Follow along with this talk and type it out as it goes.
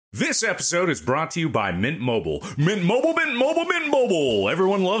This episode is brought to you by Mint Mobile. Mint Mobile, Mint Mobile, Mint Mobile.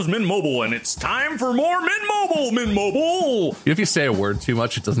 Everyone loves Mint Mobile, and it's time for more Mint Mobile, Mint Mobile. If you say a word too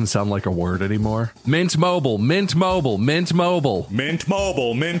much, it doesn't sound like a word anymore. Mint Mobile, Mint Mobile, Mint Mobile. Mint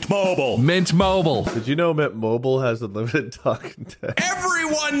Mobile, Mint Mobile. Mint Mobile. Did you know Mint Mobile has unlimited talk and text?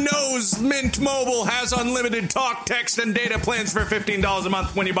 Everyone knows Mint Mobile has unlimited talk, text, and data plans for $15 a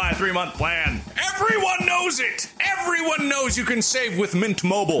month when you buy a 3-month plan. Everyone knows it. Everyone knows you can save with Mint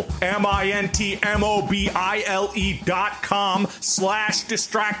Mobile.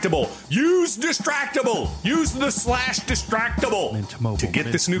 MintMobile.com/distractible. Use Distractable. Use the /distractable. To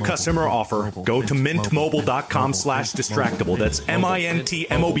get this new customer offer, go to mintmobile.com/distractible. That's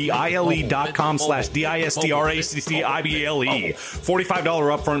MintMobile.com/distractable.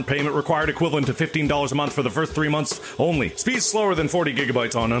 $45 upfront payment required, equivalent to $15 a month for the first 3 months only. Speed slower than 40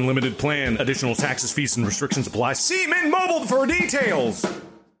 gigabytes on unlimited plan. Additional taxes, fees, and restrictions apply. See Mint Mobile for details.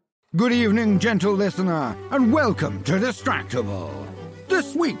 Good evening, gentle listener, and welcome to Distractable.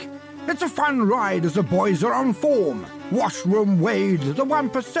 This week, it's a fun ride as the boys are on form. Washroom Wade, the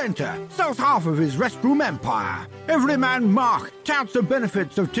 1%er, sells half of his restroom empire. Everyman Mark touts the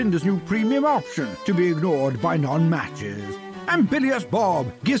benefits of Tinder's new premium option to be ignored by non-matches. And Bilious Bob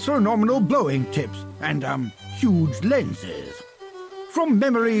gives phenomenal blowing tips and, huge lenses. From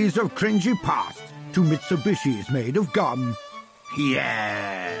memories of cringy past to Mitsubishis made of gum.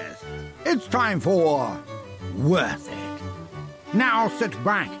 Yes, it's time for Worth It. Now sit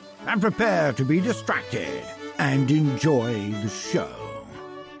back and prepare to be distracted and enjoy the show.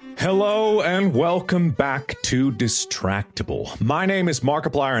 Hello and welcome back to Distractable. My name is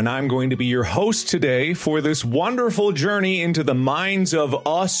Markiplier and I'm going to be your host today for this wonderful journey into the minds of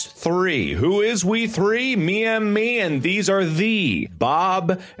us three. Who is we three? Me, and these are the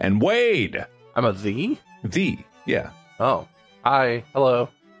Bob and Wade. I'm a the? The, yeah. Oh. Hi. Hello.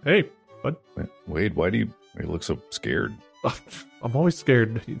 Hey, what? Wade, why do you look so scared? I'm always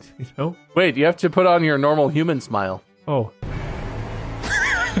scared, you know? Wait, you have to put on your normal human smile. Oh.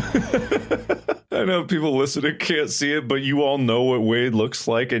 I know people listening can't see it, but you all know what Wade looks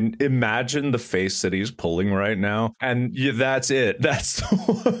like, and imagine the face that he's pulling right now. And yeah, that's it. That's the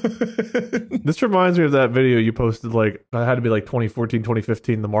one. This reminds me of that video you posted, like, it had to be like 2014,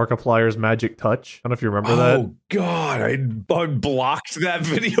 2015, the Markiplier's Magic Touch. I don't know if you remember that. Oh, God, I blocked that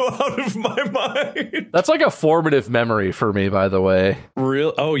video out of my mind. That's like a formative memory for me, by the way.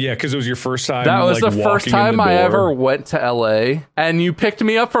 Real? Oh, yeah, because it was your first time. That was like, the first time I ever went to LA, and you picked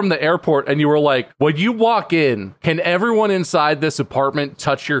me up from the airport, and you were like, when you walk in, can everyone inside this apartment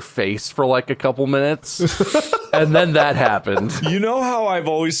touch your face for like a couple minutes? And then that happened. You know how I've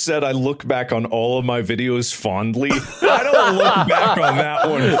always said I look back on all of my videos fondly? I don't look back on that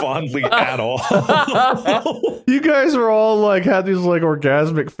one fondly at all. You guys were all like, had these like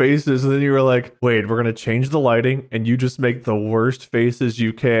orgasmic faces, and then you were like, wait, we're going to change the lighting, and you just make the worst faces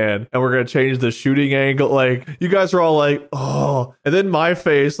you can, and we're going to change the shooting angle. Like, you guys were all like, oh, and then my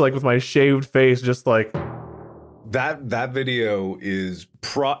face, like with my shaved face, just like... That video is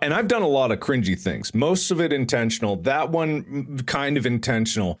and I've done a lot of cringy things. Most of it intentional. That one kind of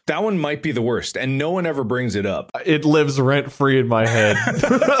intentional. That one might be the worst, and no one ever brings it up. It lives rent-free in my head.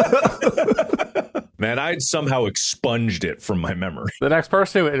 Man, I'd somehow expunged it from my memory. The next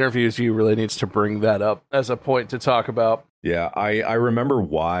person who interviews you really needs to bring that up as a point to talk about. Yeah, I remember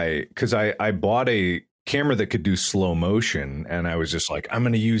why, because I bought a camera that could do slow motion, and I was just like, I'm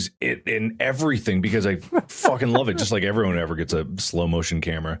gonna use it in everything because I fucking love it, just like everyone ever gets a slow motion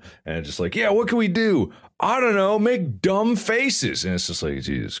camera, and it's just like, yeah, what can we do? I don't know, make dumb faces. And it's just like,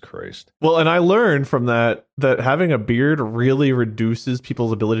 Jesus Christ. Well, and I learned from that having a beard really reduces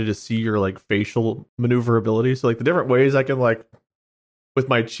people's ability to see your like facial maneuverability. So like the different ways I can like with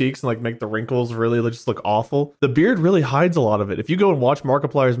my cheeks and like make the wrinkles really just look awful. The beard really hides a lot of it. If you go and watch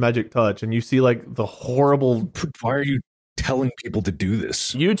Markiplier's Magic Touch and you see like the horrible... Why are you telling people to do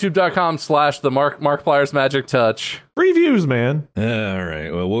this? YouTube.com/the Markiplier's Magic Touch. Free views, man. All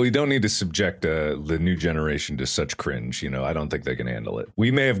right. Well, we don't need to subject the new generation to such cringe. You know, I don't think they can handle it.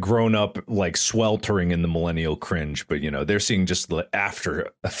 We may have grown up like sweltering in the millennial cringe, but, you know, they're seeing just the after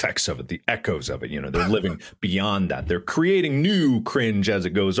effects of it, the echoes of it. You know, they're living beyond that. They're creating new cringe as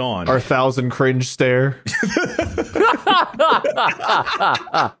it goes on. Our 1,000 cringe stare.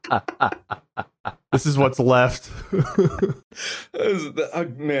 This is what's left.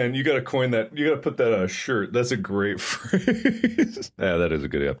 Man, you got to coin that. You got to put that on a shirt. That's a great phrase. Yeah, that is a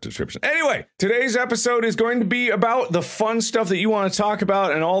good description. Anyway, today's episode is going to be about the fun stuff that you want to talk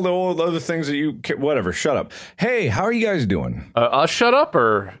about and all the other things that you... Whatever, shut up. Hey, how are you guys doing? Us shut up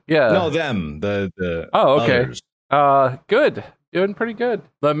or... Yeah. No, them. The Oh, okay. Others. Good. Doing pretty good.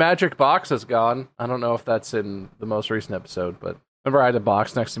 The magic box is gone. I don't know if that's in the most recent episode, but remember I had a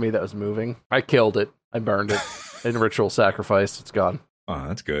box next to me that was moving? I killed it. I burned it in ritual sacrifice. It's gone. Oh,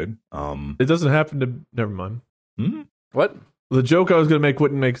 that's good. It doesn't happen to... Never mind. What? The joke I was going to make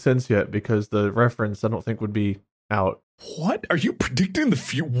wouldn't make sense yet because the reference I don't think would be out. What? Are you predicting the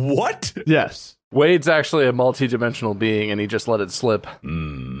future? What? Yes. Wade's actually a multi-dimensional being, and he just let it slip.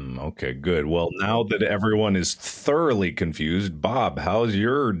 Okay, good. Well, now that everyone is thoroughly confused, Bob, how's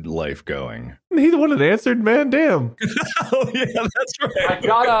your life going? He's the one that answered, man. Damn. Oh, yeah, that's right.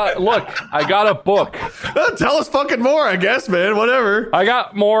 I got a book. Tell us fucking more, I guess, man. Whatever. I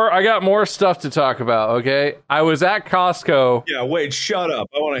got more stuff to talk about, okay? I was at Costco. Yeah, wait, shut up.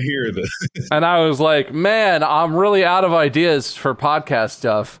 I want to hear this. And I was like, man, I'm really out of ideas for podcast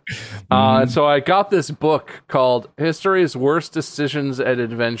stuff. And so I got this book called History's Worst Decisions and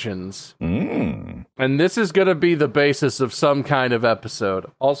Inventions. And this is going to be the basis of some kind of episode.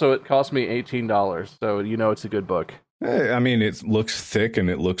 Also, it cost me $18, so you know it's a good book. I mean, it looks thick and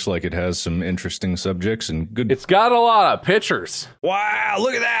it looks like it has some interesting subjects and good. It's got a lot of pictures. Wow,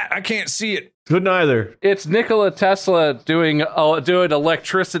 look at that. I can't see it. Couldn't either. It's Nikola Tesla doing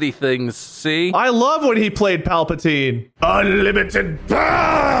electricity things, see? I love when he played Palpatine. Unlimited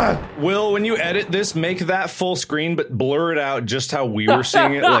power! Will, when you edit this, make that full screen, but blur it out just how we were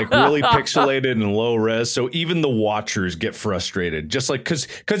seeing it, like really pixelated and low res, so even the watchers get frustrated. Just like,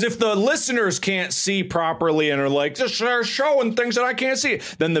 because if the listeners can't see properly and are like, just they're showing things that I can't see,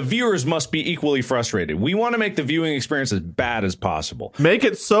 then the viewers must be equally frustrated. We want to make the viewing experience as bad as possible. Make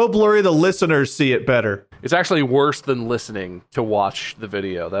it so blurry the listeners see it better. It's actually worse than listening to watch the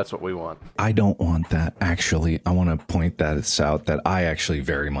video. That's what we want. I don't want that, actually. I want to point that out that I actually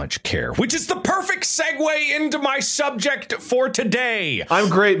very much care, which is the perfect segue into my subject for today. I'm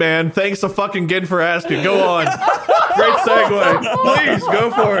great, man. Thanks a fucking again for asking. Go on. Great segue. Please,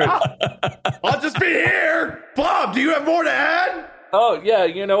 go for it. I'll just be here. Bob, do you have more to add? Oh, yeah,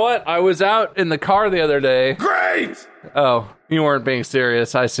 you know what? I was out in the car the other day. Great! Oh, you weren't being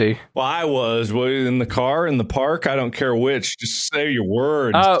serious. I see. Well, I was. In the car, in the park, I don't care which. Just say your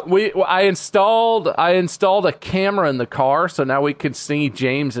words. I installed a camera in the car, so now we can see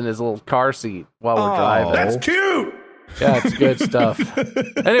James in his little car seat while we're driving. That's cute! Yeah, it's good stuff.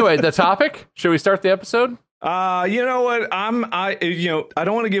 Anyway, the topic? Should we start the episode? You know what? I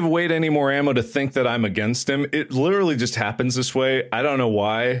don't want to give Wade any more ammo to think that I'm against him. It literally just happens this way. I don't know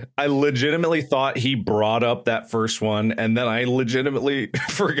why. I legitimately thought he brought up that first one, and then I legitimately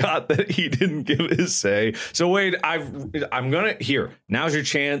forgot that he didn't give his say. So Wade, I'm gonna here. Now's your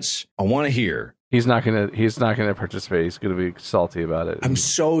chance. I want to hear. He's not gonna participate. He's gonna be salty about it. I'm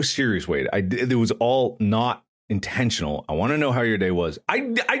so serious, Wade. It was all not intentional. I want to know how your day was.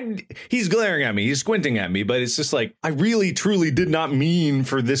 He's glaring at me. He's squinting at me, but it's just like, I really, truly did not mean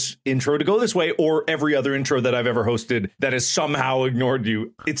for this intro to go this way or every other intro that I've ever hosted that has somehow ignored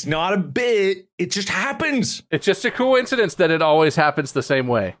you. It's not a bit. It just happens. It's just a coincidence that it always happens the same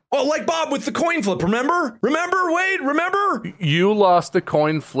way. Well, like Bob with the coin flip. Remember, Wade? Remember? You lost the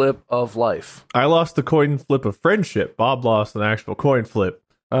coin flip of life. I lost the coin flip of friendship. Bob lost an actual coin flip.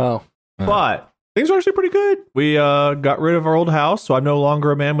 Oh. But things are actually pretty good. We got rid of our old house, so I'm no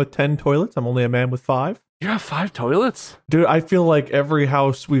longer a man with 10 toilets. I'm only a man with 5. You have 5 toilets? Dude, I feel like every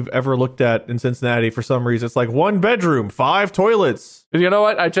house we've ever looked at in Cincinnati, for some reason, it's like 1 bedroom, 5 toilets. You know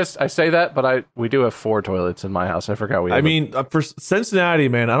what? I say that, but we do have 4 toilets in my house. I forgot we have. I mean, for Cincinnati,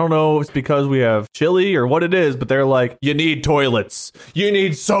 man, I don't know if it's because we have chili or what it is, but they're like, you need toilets. You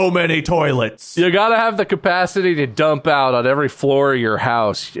need so many toilets. You gotta have the capacity to dump out on every floor of your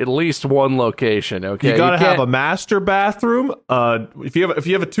house, at least one location, okay? You gotta have a master bathroom. If you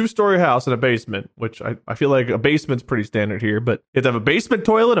have a 2-story house and a basement, which I feel like a basement's pretty standard here, but you have to have a basement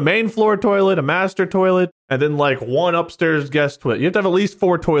toilet, a main floor toilet, a master toilet, and then like 1 upstairs guest toilet. You have to have at least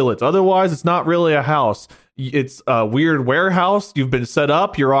 4 toilets. Otherwise, it's not really a house. It's a weird warehouse. You've been set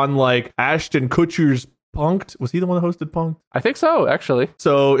up. You're on like Ashton Kutcher's Punk'd. Was he the one that hosted Punk'd? I think so, actually.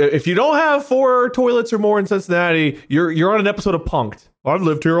 So if you don't have 4 toilets or more in Cincinnati, you're on an episode of Punk'd. I've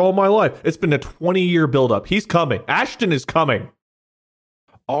lived here all my life. It's been a 20-year buildup. He's coming. Ashton is coming.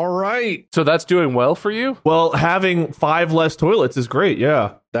 All right. So that's doing well for you? Well, having 5 less toilets is great.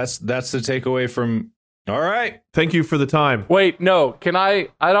 Yeah. That's the takeaway from All right. Thank you for the time. Wait, no. Can I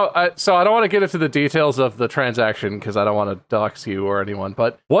don't want to get into the details of the transaction because I don't want to dox you or anyone.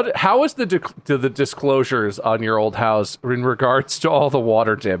 But how is the disclosures on your old house in regards to all the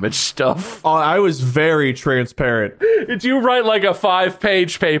water damage stuff? I was very transparent. Did you write like a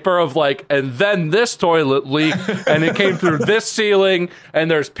 5-page paper of like, and then this toilet leaked, and it came through this ceiling, and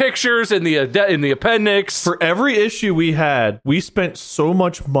there's pictures in the appendix? For every issue we had, we spent so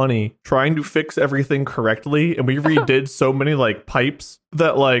much money trying to fix everything correctly, and we redid so many like pipes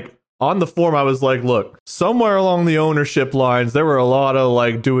that like on the form I was like, look, somewhere along the ownership lines there were a lot of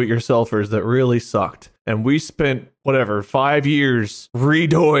like do-it-yourselfers that really sucked, and we spent 5 years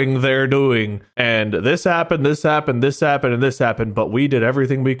redoing their doing, and this happened, and this happened, but we did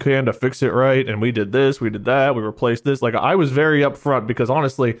everything we can to fix it right, and we did this, we did that, we replaced this. Like, I was very upfront because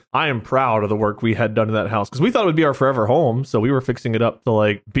honestly, I am proud of the work we had done in that house because we thought it would be our forever home, so we were fixing it up to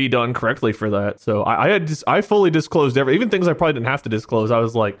like be done correctly for that. So I fully disclosed even things I probably didn't have to disclose. I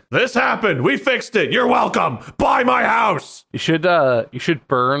was like, this happened, we fixed it, you're welcome, buy my house. You should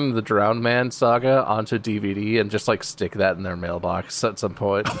burn the Drowned Man saga onto DVD and just like stick that in their mailbox at some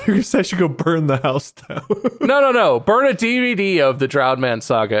point. You said I should go burn the house down. No. Burn a DVD of the Drowned Man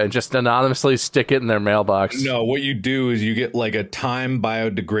saga and just anonymously stick it in their mailbox. No, what you do is you get like a time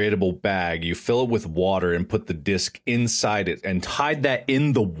biodegradable bag, you fill it with water and put the disc inside it and hide that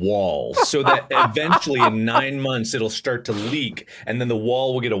in the wall so that eventually in 9 months it'll start to leak, and then the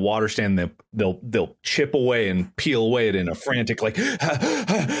wall will get a water stand that they'll chip away and peel away in a frantic like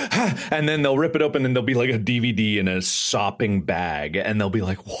and then they'll rip it open and there'll be like a DVD in a sopping bag, and they'll be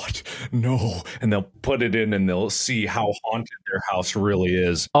like, what? No. And they'll put it in and they'll see how haunted their house really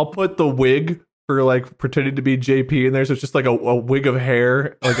is. I'll put the wig for like pretending to be JP in there, so it's just like a wig of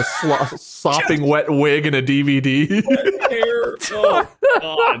hair, like a sopping wet wig in a DVD. Hair. Oh,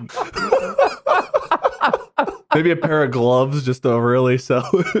 God. Maybe a pair of gloves just to really sell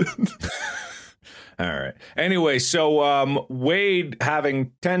it. All right. Anyway, so Wade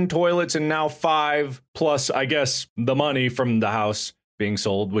having 10 toilets and now 5, plus, I guess, the money from the house being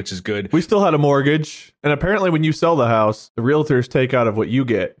sold, which is good. We still had a mortgage. And apparently when you sell the house, the realtors take out of what you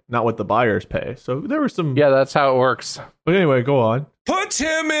get, not what the buyers pay. So there was some... Yeah, that's how it works. But anyway, go on. Put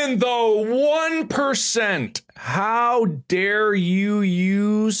him in the 1%. How dare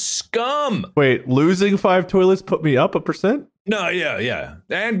you scum? Wait, losing 5 toilets put me up 1%? No, yeah.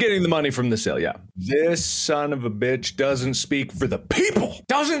 And getting the money from the sale, yeah. This son of a bitch doesn't speak for the people.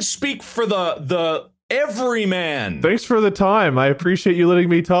 Doesn't speak for the everyman. Thanks for the time. I appreciate you letting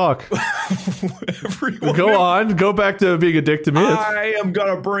me talk. Go on. Go back to being a dick to me. I am going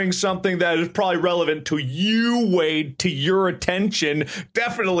to bring something that is probably relevant to you, Wade, to your attention.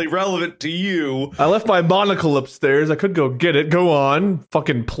 Definitely relevant to you. I left my monocle upstairs. I could go get it. Go on.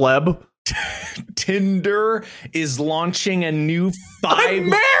 Fucking pleb. Tinder is launching a new 5... I'm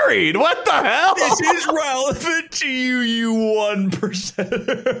married! What the hell? This is relevant to you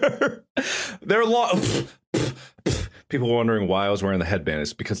 1%. They're people were wondering why I was wearing the headband.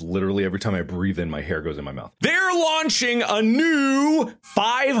 It's because literally every time I breathe in, my hair goes in my mouth. They're launching a new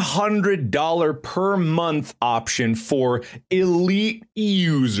 $500 per month option for elite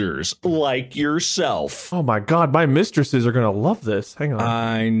users like yourself. Oh my God, my mistresses are going to love this. Hang on.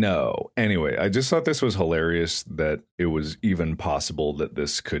 I know. Anyway, I just thought this was hilarious that it was even possible that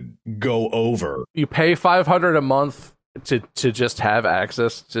this could go over. You pay $500 a month to just have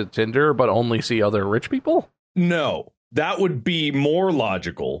access to Tinder, but only see other rich people? No. That would be more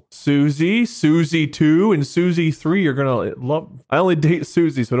logical. Susie 2, and Susie 3 are going to love... I only date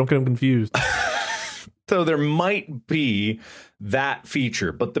Susie, so don't get them confused. So there might be that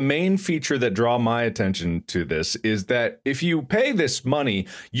feature, but the main feature that draw my attention to this is that if you pay this money,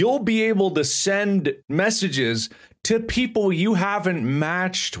 you'll be able to send messages to people you haven't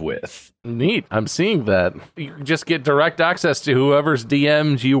matched with. Neat. I'm seeing that. You just get direct access to whoever's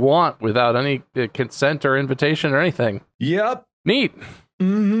DMs you want without any consent or invitation or anything. Yep. Neat.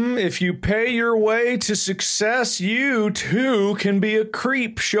 If you pay your way to success, you too can be a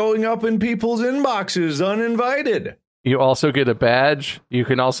creep showing up in people's inboxes uninvited. You also get a badge. You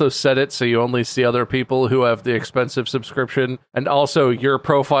can also set it so you only see other people who have the expensive subscription. And also your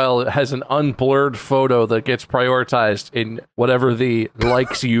profile has an unblurred photo that gets prioritized in whatever the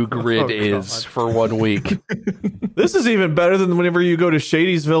likes you grid is for 1 week. This is even better than whenever you go to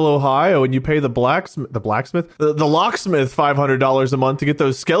Shadysville, Ohio, and you pay the locksmith $500 a month to get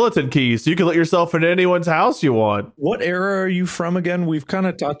those skeleton keys so you can let yourself into anyone's house you want. What era are you from again? We've kind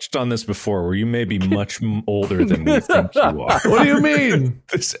of touched on this before, where you may be much older than we think. think you are. What do you mean?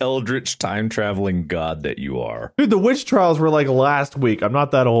 This eldritch time traveling god that you are. Dude, the witch trials were like last week. I'm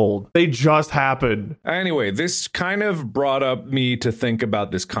not that old. They just happened. Anyway, this kind of brought up me to think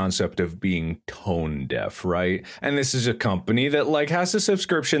about this concept of being tone deaf, right? And this is a company that like has a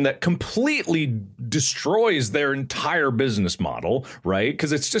subscription that completely destroys their entire business model, right?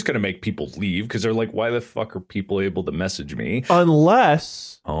 Because it's just going to make people leave because they're like, why the fuck are people able to message me?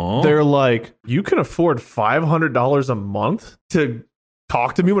 Unless they're like, you can afford $500 a month to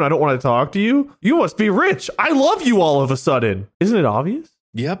talk to me when I don't want to talk to you? You must be rich. I love you all of a sudden. Isn't it obvious?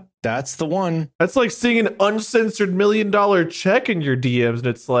 Yep, that's the one. That's like seeing an uncensored $1 million check in your DMs, and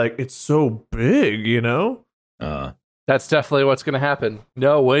it's like, it's so big, you know? That's definitely what's going to happen.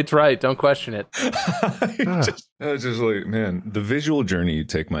 No, Wade's right. Don't question it. I was just like, man, the visual journey you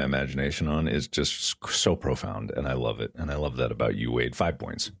take my imagination on is just so profound, and I love it. And I love that about you, Wade. 5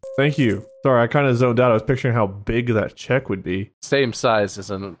 points. Thank you. Sorry, I kind of zoned out. I was picturing how big that check would be. Same size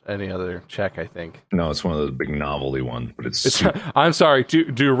as any other check, I think. No, it's one of those big novelty ones, but it's I'm sorry.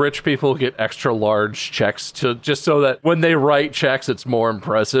 Do rich people get extra large checks just so that when they write checks, it's more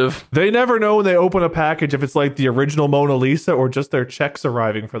impressive? They never know when they open a package if it's like the original Mona Lisa or just their checks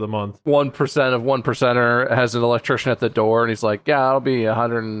arriving for the month. 1% of 1%er has an electrician at the door, and he's like, yeah, it'll be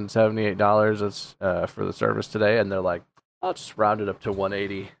 $178 for the service today. And they're like, I'll just round it up to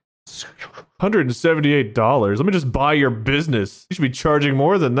 $180. $178. Let me just buy your business. You should be charging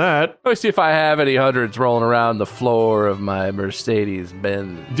more than that. Let me see if I have any hundreds rolling around the floor of my Mercedes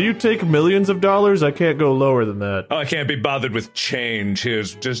Benz. Do you take millions of dollars? I can't go lower than that. Oh, I can't be bothered with change.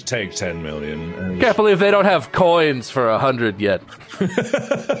 Here's just take 10 million. Can't believe they don't have coins for 100 yet.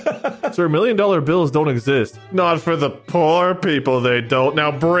 Sir, $1 million bills don't exist. Not for the poor people, they don't.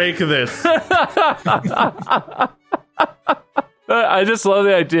 Now break this. I just love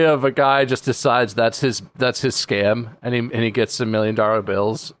the idea of a guy just decides that's his scam, and he gets $1 million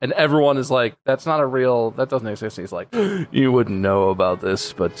bills, and everyone is like, that doesn't exist. And he's like, you wouldn't know about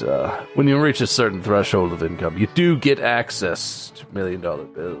this, but when you reach a certain threshold of income, you do get access to $1 million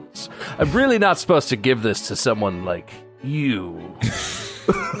bills. I'm really not supposed to give this to someone like you.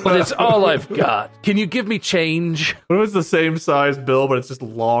 But it's all I've got. Can you give me change? What if it's the same size bill, but it's just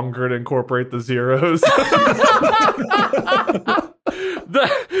longer to incorporate the zeros?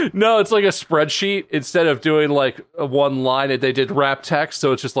 No, it's like a spreadsheet. Instead of doing like a one line, they did wrap text,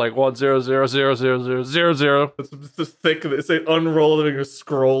 so it's just like 100000000. It's just thick. It's like unrolled and a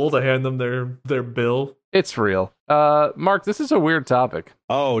scroll to hand them their bill. It's real. Mark, this is a weird topic.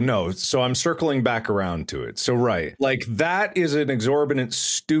 Oh, no. So I'm circling back around to it. So, right. Like, that is an exorbitant,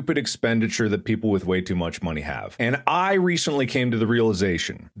 stupid expenditure that people with way too much money have. And I recently came to the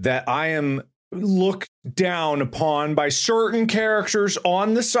realization that I am looked down upon by certain characters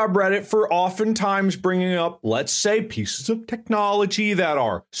on the subreddit for oftentimes bringing up, let's say, pieces of technology that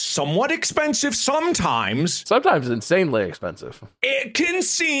are somewhat expensive sometimes. Sometimes insanely expensive. It can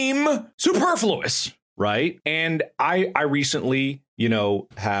seem superfluous. Right. And I recently,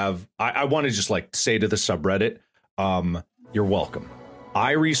 I want to just like say to the subreddit, you're welcome.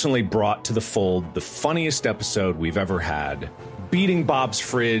 I recently brought to the fold the funniest episode we've ever had. Beating Bob's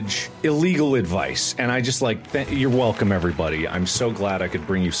Fridge, illegal advice. And I just like, you're welcome, everybody. I'm so glad I could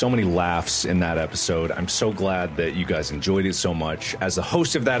bring you so many laughs in that episode. I'm so glad that you guys enjoyed it so much. As the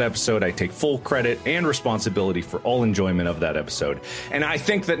host of that episode, I take full credit and responsibility for all enjoyment of that episode. And I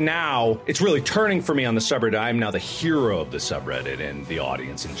think that now it's really turning for me on the subreddit. I'm now the hero of the subreddit and the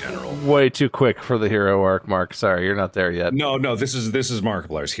audience in general. Way too quick for the hero arc, Mark. Sorry, you're not there yet. No, this is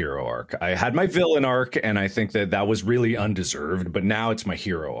Markiplier's hero arc. I had my villain arc, and I think that was really undeserved. But now it's my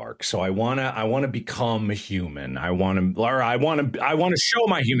hero arc. So I wanna become human. I wanna show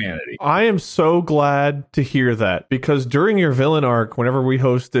my humanity. I am so glad to hear that, because during your villain arc, whenever we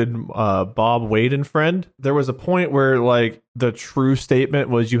hosted Bob, Wade, and Friend, there was a point where like the true statement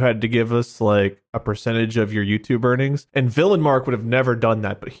was you had to give us like a percentage of your YouTube earnings, and villain Mark would have never done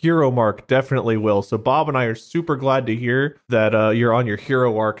that, but hero Mark definitely will. So Bob and I are super glad to hear that you're on your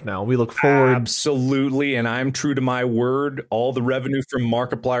hero arc now. We look forward. Absolutely, and I'm true to my word. All the revenue from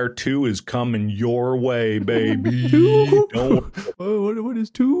Markiplier 2 is coming your way, baby. What is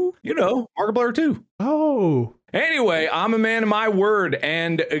 2? Markiplier 2. Oh. Anyway, I'm a man of my word,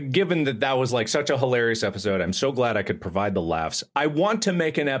 and given that was like such a hilarious episode, I'm so glad I could provide the laughs. I want to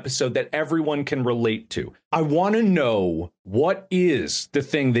make an episode that everyone can relate to. I want to know, what is the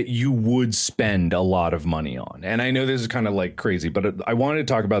thing that you would spend a lot of money on? And I know this is kind of like crazy, but I wanted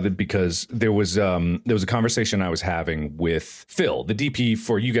to talk about it because there was a conversation I was having with Phil, the DP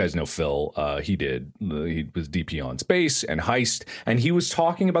for, you guys know Phil. He was DP on Space and Heist, and he was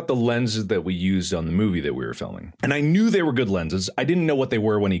talking about the lenses that we used on the movie that we were filming. And I knew they were good lenses. I didn't know what they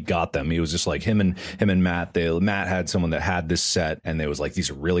were when he got them. He was just like him and Matt. Matt had someone that had this set, and they was like, these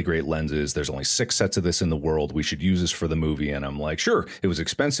are really great lenses. There's only 6 sets of this in the world. We should use this for the movie. And I'm like, sure. It was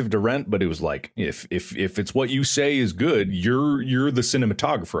expensive to rent, but it was like, if it's what you say is good, you're the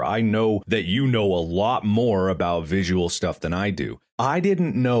cinematographer. I know that you know a lot more about visual stuff than I do. I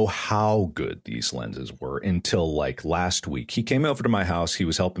didn't know how good these lenses were until like last week. He came over to my house. He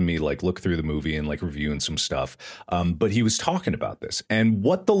was helping me like look through the movie and like reviewing some stuff. But he was talking about this and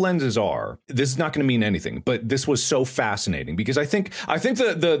what the lenses are. This is not going to mean anything, but this was so fascinating because I think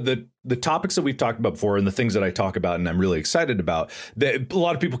the topics that we've talked about before and the things that I talk about and I'm really excited about that a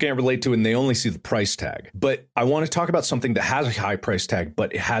lot of people can't relate to and they only see the price tag. But I want to talk about something that has a high price tag,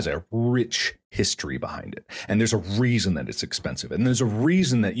 but it has a rich history behind it. And there's a reason that it's expensive. And there's a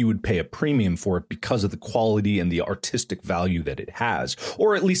reason that you would pay a premium for it because of the quality and the artistic value that it has,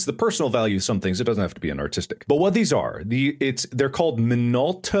 or at least the personal value of some things. It doesn't have to be an artistic. But what these are, they're called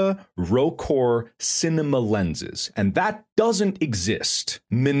Minolta Rokkor cinema lenses. And that doesn't exist.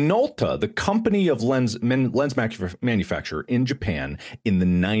 Minolta, the company of lens manufacturer in Japan in the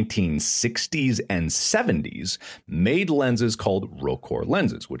 1960s and 70s, made lenses called Rokkor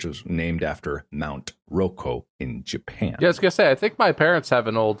lenses, which was named after Mount Rokko in Japan. Yeah, I was gonna say, I think my parents have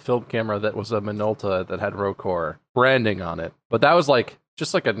an old film camera that was a Minolta that had Rokkor branding on it, but that was like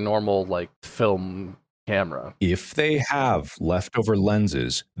just like a normal like film camera. If they have leftover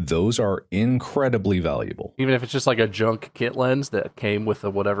lenses, those are incredibly valuable. Even if it's just like a junk kit lens that came with a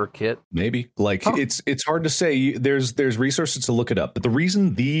whatever kit. Maybe. Like it's hard to say. There's resources to look it up. But the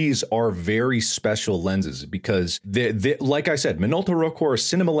reason these are very special lenses is because they like I said, Minolta Rokkor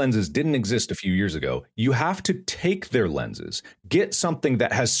cinema lenses didn't exist a few years ago. You have to take their lenses, get something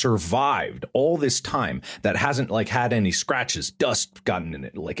that has survived all this time, that hasn't like had any scratches, dust gotten in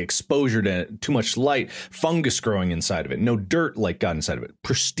it, like exposure to too much light, fungus growing inside of it, no dirt like got inside of it,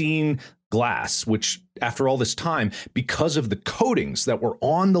 pristine glass, which after all this time, because of the coatings that were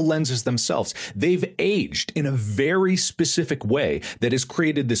on the lenses themselves, they've aged in a very specific way that has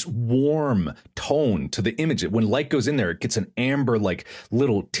created this warm tone to the image. When light goes in there, it gets an amber like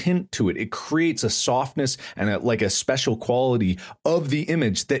little tint to it. It creates a softness and a special quality of the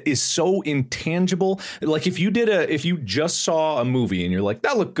image that is so intangible. Like if you just saw a movie and you're like,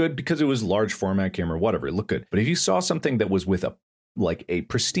 that looked good because it was large format camera, whatever, it looked good. But if you saw something that was with a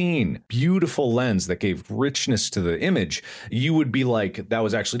pristine, beautiful lens that gave richness to the image, you would be like, that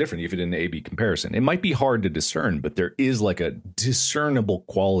was actually different if you did an A/B comparison. It might be hard to discern, but there is like a discernible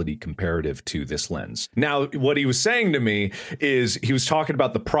quality comparative to this lens. Now, what he was saying to me is he was talking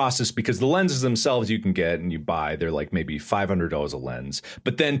about the process because the lenses themselves you can get and you buy, they're like maybe $500 a lens,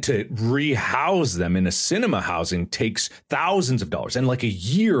 but then to rehouse them in a cinema housing takes thousands of dollars and like a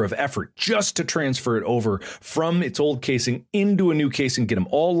year of effort just to transfer it over from its old casing into a new casing, get them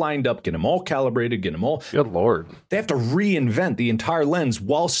all lined up, get them all calibrated, get them all. Good Lord. They have to reinvent the entire lens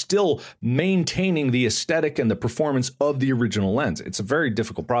while still maintaining the aesthetic and the performance of the original lens. It's a very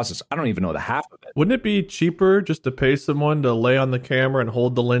difficult process. I don't even know the half of it. Wouldn't it be cheaper just to pay someone to lay on the camera and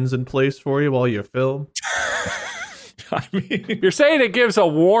hold the lens in place for you while you film? I mean, you're saying it gives a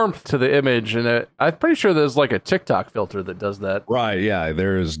warmth to the image, and I'm pretty sure there's like a TikTok filter that does that. Right, yeah,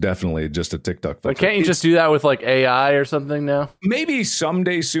 there is definitely just a TikTok filter. But can't you just do that with like AI or something now? Maybe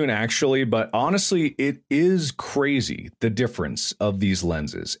someday soon, actually, but honestly, it is crazy, the difference of these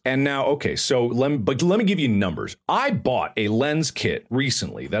lenses. And now, okay, so let me give you numbers. I bought a lens kit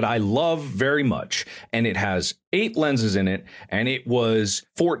recently that I love very much, and it has 8 lenses in it, and it was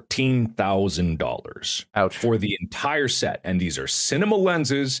 $14,000. Ouch. For the entire set. And these are cinema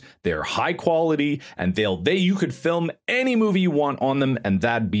lenses. They're high quality, and you could film any movie you want on them, and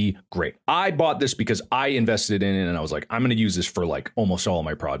that'd be great. I bought this because I invested in it, and I was like, I'm going to use this for like almost all of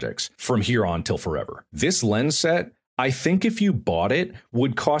my projects from here on till forever. This lens set, I think if you bought it,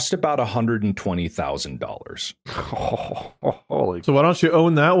 would cost about $120,000. Holy. So why don't you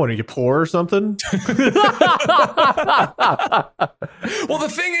own that one? Are you poor or something? Well, the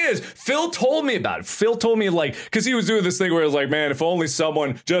thing is, Phil told me about it. Phil told me because he was doing this thing where it was like, man, if only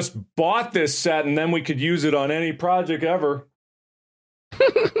someone just bought this set and then we could use it on any project ever.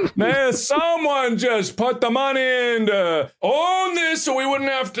 Man, someone just put the money in to own this so we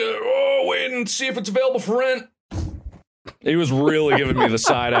wouldn't have to wait and see if it's available for rent. He was really giving me the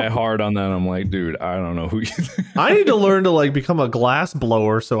side-eye hard on that. I'm like, dude, I don't know who you think. I need to learn to become a glass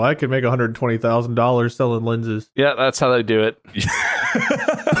blower so I can make $120,000 selling lenses. Yeah, that's how they do it.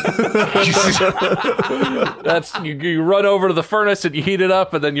 That's you run over to the furnace and you heat it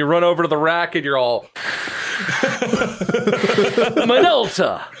up, and then you run over to the rack and you're all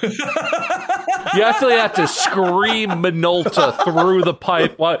Minolta. You actually have to scream Minolta through the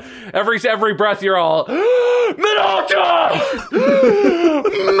pipe. Every breath you're all Minolta.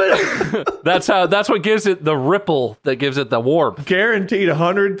 That's what gives it the ripple that gives it the warmth. Guaranteed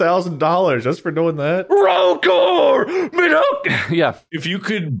 $100,000 just for doing that. Rolcor Minolta. Yeah. If you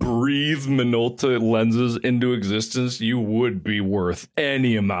could breathe Minolta lenses into existence, you would be worth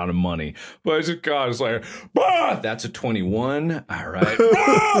any amount of money. But I just got it's like, that's a 21. All right.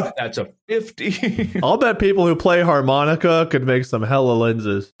 That's a 50. I'll bet people who play harmonica could make some hella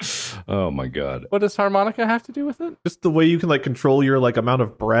lenses. Oh my God. What does harmonica have to do with it? Just the way you can like control your like amount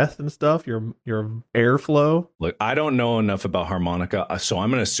of breath and stuff, your airflow. Look, I don't know enough about harmonica, so I'm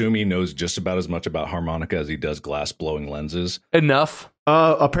going to assume he knows just about as much about harmonica as he does glass blowing lenses. Enough.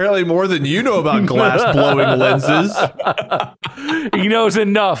 Apparently more than you know about glass blowing lenses. He knows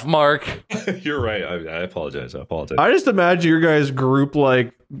enough, Mark. You're right. I apologize. I just imagine your guys' group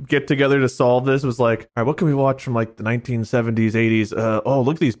like get together to solve this. It was like, all right, what can we watch from like the 1970s, 80s? Oh,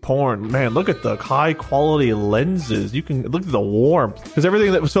 look at these porn. Man, look at the high quality lenses. You can look at the warmth. Because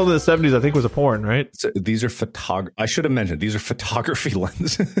everything that was filmed in the 70s, I think, was a porn, right? So these are I should have mentioned, these are photography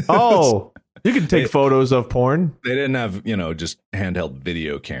lenses. Oh, you can take photos of porn. They didn't have, just handheld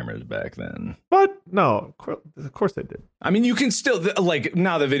video cameras back then. But no, of course they did. I mean, you can still, like,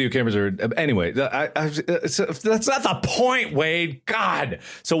 now the video cameras are, anyway, that's not the point, Wade. God.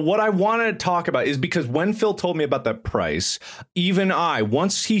 So what I want to talk about is because when Phil told me about that price, even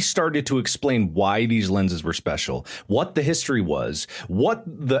once he started to explain why these lenses were special, what the history was, what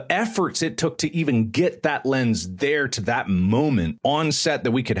the efforts it took to even get that lens there to that moment on set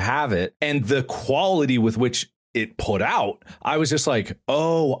that we could have it, and the quality with which it put out, I was just like,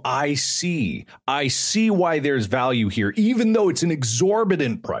 oh, I see why there's value here, even though it's an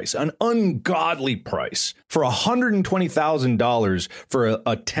exorbitant price, an ungodly price for $120,000 for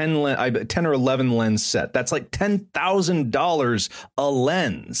a 10 or 11 lens set. That's like $10,000 a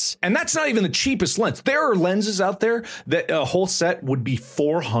lens. And that's not even the cheapest lens. There are lenses out there that a whole set would be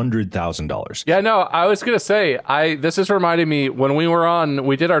 $400,000. Yeah, no, I was going to say, this is reminding me when we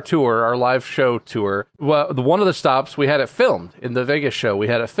did our tour, our live show tour. Well, one of the stops, we had it filmed in the Vegas show. We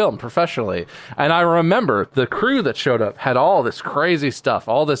had it filmed professionally. And I remember the crew that showed up had all this crazy stuff,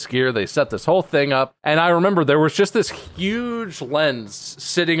 all this gear. They set this whole thing up. And I remember there was just this huge lens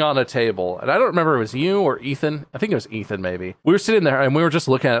sitting on a table. And I don't remember if it was you or Ethan. I think it was Ethan, maybe. We were sitting there and we were just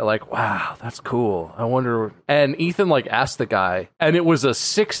looking at it like, wow, that's cool. I wonder. And Ethan like asked the guy, and it was a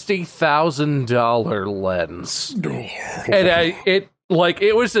 $60,000 lens. And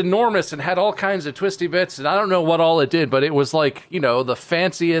it was enormous and had all kinds of twisty bits, and I don't know what all it did, but it was like, the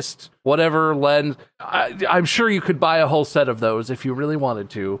fanciest whatever lens. I'm sure you could buy a whole set of those if you really wanted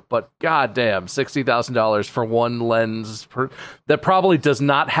to, but goddamn, $60,000 for one lens that probably does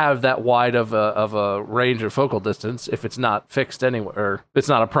not have that wide of a range of focal distance if it's not fixed anywhere, or it's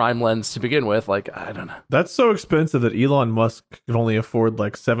not a prime lens to begin with. Like, I don't know. That's so expensive that Elon Musk can only afford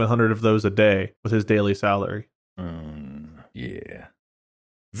like 700 of those a day with his daily salary. Yeah.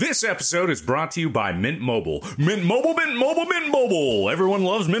 This episode is brought to you by Mint Mobile. Mint Mobile, Mint Mobile, Mint Mobile. Everyone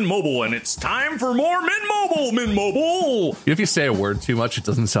loves Mint Mobile, and it's time for more Mint Mobile, Mint Mobile. If you say a word too much, it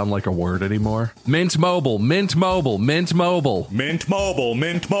doesn't sound like a word anymore. Mint Mobile, Mint Mobile, Mint Mobile. Mint Mobile,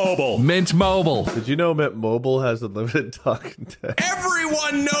 Mint Mobile. Mint Mobile. Did you know Mint Mobile has unlimited talk and text?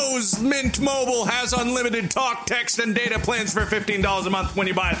 Everyone knows Mint Mobile has unlimited talk, text, and data plans for $15 a month when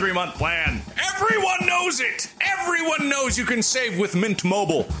you buy a 3-month plan. Everyone knows it. Everyone knows you can save with Mint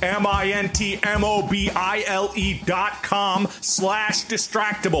Mobile.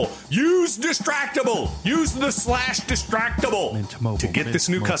 MintMobile.com/distractible. Use Distractable. Use the /distractable. To get this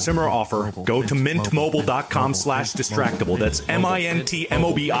new customer offer, go to mintmobile.com/distractible. That's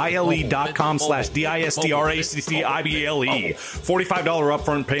MintMobile.com/distractible. $45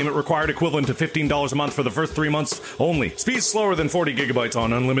 upfront payment required, equivalent to $15 a month for the first 3 months only. Speed slower than 40 gigabytes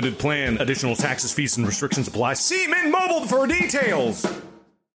on unlimited plan. Additional taxes, fees, and restrictions apply. See Mint Mobile for details.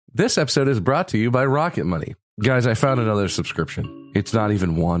 This episode is brought to you by Rocket Money. Guys, I found another subscription. It's not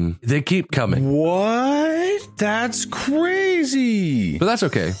even one. They keep coming. What? That's crazy. But that's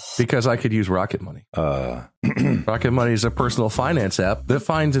okay, because I could use Rocket Money. Rocket Money is a personal finance app that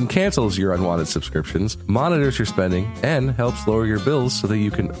finds and cancels your unwanted subscriptions, monitors your spending, and helps lower your bills so that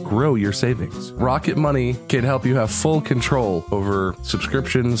you can grow your savings. Rocket Money can help you have full control over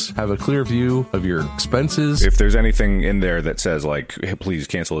subscriptions, have a clear view of your expenses. If there's anything in there that says, like, hey, please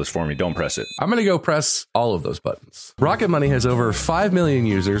cancel this for me, don't press it. I'm going to go press all of those buttons. Rocket Money has over 5 million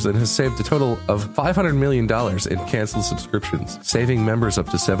users and has saved a total of $500 million $10 in canceled subscriptions, saving members up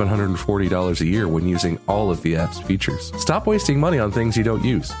to $740 a year when using all of the app's features. Stop wasting money on things you don't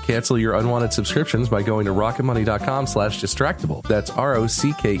use. Cancel your unwanted subscriptions by going to rocketmoney.com/distractible. That's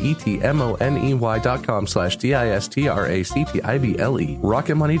ROCKETMONEY.com/DISTRACTIBLE.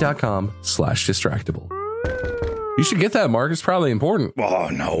 rocketmoney.com/distractible. You should get that, Mark. It's probably important. Oh,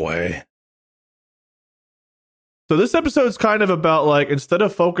 no way. So this episode's kind of about, like, instead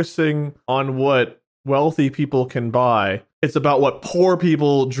of focusing on what wealthy people can buy, it's about what poor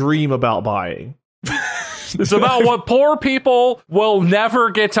people dream about buying. It's about what poor people will never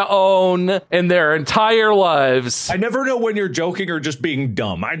get to own in their entire lives. I never know when you're joking or just being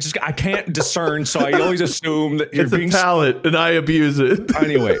dumb. I can't discern, so I always assume that you're It's being a talent, and I abuse it.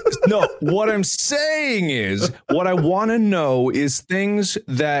 Anyway, no, what I'm saying is, what I want to know is things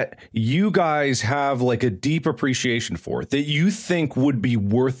that you guys have like a deep appreciation for, that you think would be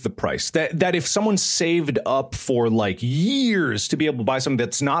worth the price. That if someone saved up for like years to be able to buy something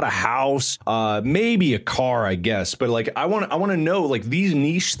that's not a house, maybe a car, I guess, but like I want to know like these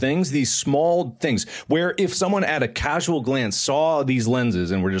niche things, these small things, where if someone at a casual glance saw these lenses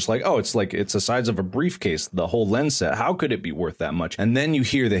and were just like, oh, it's the size of a briefcase, the whole lens set, how could it be worth that much? And then you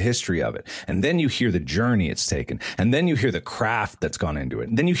hear the history of it, and then you hear the journey it's taken, and then you hear the craft that's gone into it,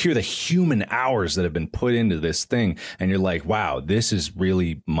 and then you hear the human hours that have been put into this thing, and you're like, wow, this is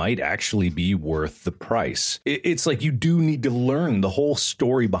really might actually be worth the price. It's like you do need to learn the whole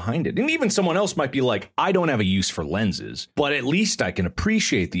story behind it. And even someone else might be like, I don't have a use for lenses, but at least I can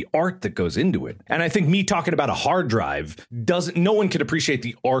appreciate the art that goes into it. And I think me talking about a hard drive no one can appreciate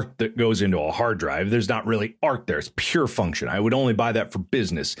the art that goes into a hard drive. There's not really art there. It's pure function. I would only buy that for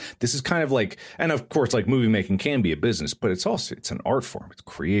business. This is kind of like, and of course, like movie making can be a business, but it's an art form. It's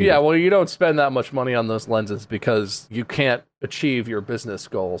creative. Yeah, well, you don't spend that much money on those lenses because you can't achieve your business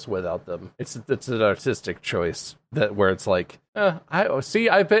goals without them. It's an artistic choice where it's like,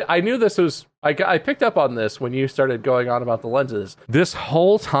 I knew this was. I picked up on this when you started going on about the lenses. This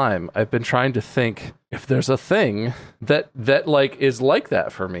whole time I've been trying to think if there's a thing that like is like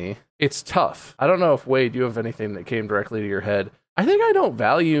that for me. It's tough. I don't know if Wade, you have anything that came directly to your head. I think I don't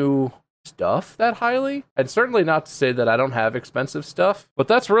value stuff that highly, and certainly not to say that I don't have expensive stuff, but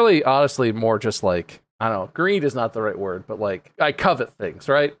that's really honestly more just like, I don't know, greed is not the right word, but like I covet things,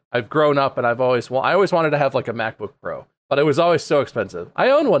 right? I've grown up and I always wanted to have like a MacBook Pro, but it was always so expensive. I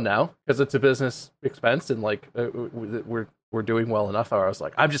own one now because it's a business expense, and like we're doing well enough where I was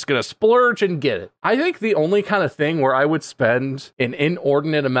like, I'm just going to splurge and get it. I think the only kind of thing where I would spend an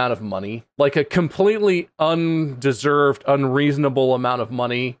inordinate amount of money, like a completely undeserved, unreasonable amount of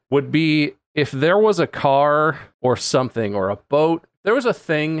money, would be if there was a car or something or a boat. There was a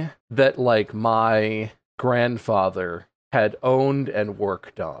thing that like my grandfather had owned and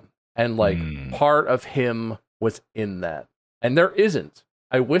worked on, and like part of him was in that. And there isn't.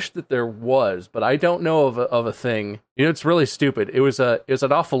 I wish that there was, but I don't know of a thing. You know, it's really stupid. It was an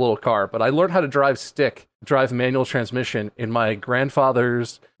awful little car, but I learned how to drive manual transmission in my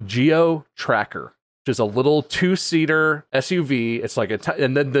grandfather's Geo Tracker, which is a little 2-seater SUV. It's like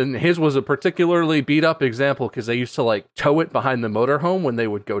and then his was a particularly beat up example because they used to like tow it behind the motorhome when they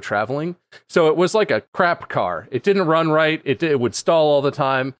would go traveling. So it was like a crap car. It didn't run right. It would stall all the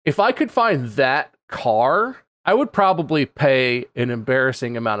time. If I could find that car, I would probably pay an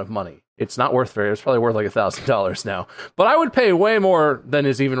embarrassing amount of money. It's not worth very. It's probably worth like $1,000 now. But I would pay way more than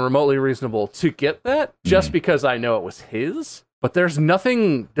is even remotely reasonable to get that, just because I know it was his. But there's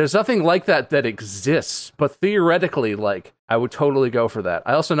nothing like that exists. But theoretically, like, I would totally go for that.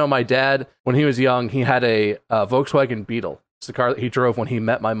 I also know my dad, when he was young, he had a Volkswagen Beetle. It's the car that he drove when he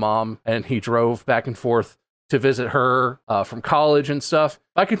met my mom, and he drove back and forth to visit her from college and stuff.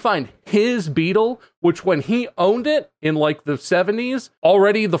 If I could find his Beetle, which when he owned it in like the 70s,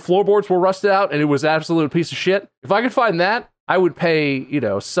 already the floorboards were rusted out and it was an absolute piece of shit. If I could find that, I would pay,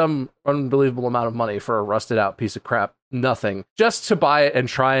 some unbelievable amount of money for a rusted out piece of crap. Nothing. Just to buy it and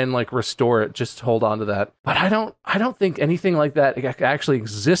try and like restore it, just to hold on to that. But I don't think anything like that actually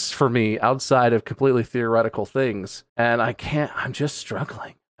exists for me outside of completely theoretical things. And I'm just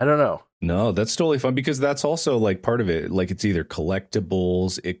struggling. I don't know. No, that's totally fun, because that's also like part of it. Like, it's either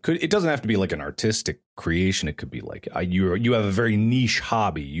collectibles. It doesn't have to be like an artistic creation. It could be like you have a very niche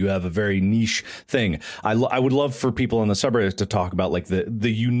hobby. You have a very niche thing. I would love for people on the subreddit to talk about like the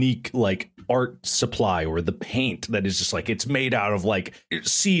unique like art supply or the paint that is just like, it's made out of like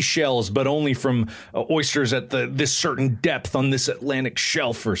seashells, but only from oysters at this certain depth on this Atlantic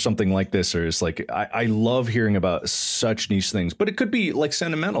shelf or something like this. Or it's like, I love hearing about such niche things, but it could be like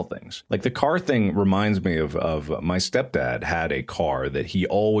sentimental things. Like the car thing reminds me of my stepdad had a car that he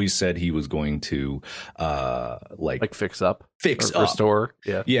always said he was going to like fix up, fix or up, restore.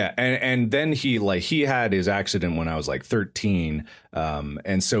 Yeah. And then he had his accident when I was like 13.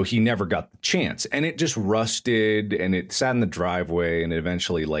 And so he never got the chance, and it just rusted and it sat in the driveway, and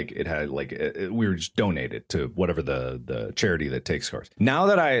eventually like it had like we were just donated to whatever the charity that takes cars. Now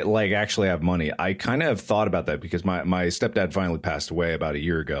that I like actually have money, I kind of have thought about that because my stepdad finally passed away about a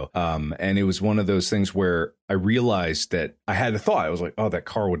year ago. And it was one of those things where I realized that I had a thought. I was like, oh, that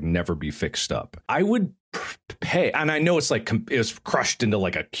car would never be fixed up. I would pay, and I know it's like it's crushed into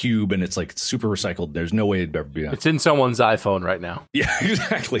like a cube and it's like super recycled. There's no way it'd ever be done. It's in someone's iPhone right now. Yeah,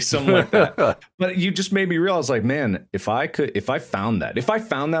 exactly, something like that. But you just made me realize, like, man, if I found that, if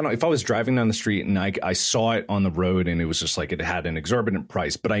I was driving down the street and I saw it on the road and it was just like it had an exorbitant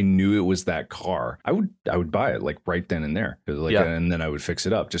price, but I knew it was that car, I would buy it like right then and there, like, and then I would fix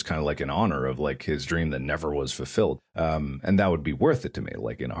it up, just kind of like in honor of like his dream that never was fulfilled. And that would be worth it to me,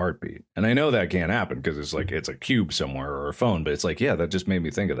 like in a heartbeat. And I know that can't happen because it's like it's a cube somewhere or a phone, but it's like, yeah, that just made me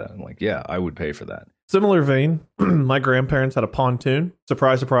think of that. I'm like, yeah, I would pay for that. Similar vein, my grandparents had a pontoon.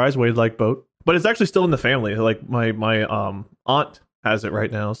 Surprise, surprise, Wade like boat. But it's actually still in the family. Like my aunt has it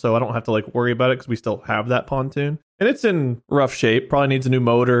right now, so I don't have to like worry about it because we still have that pontoon. And it's in rough shape. Probably needs a new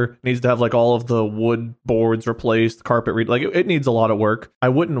motor. Needs to have like all of the wood boards replaced, carpet like it needs a lot of work. I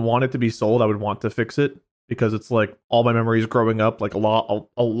wouldn't want it to be sold. I would want to fix it, because it's like all my memories growing up, like a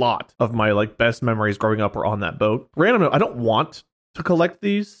lot of my like best memories growing up are on that boat. Random, I don't want to collect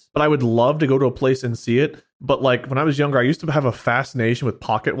these, but I would love to go to a place and see it. But like when I was younger, I used to have a fascination with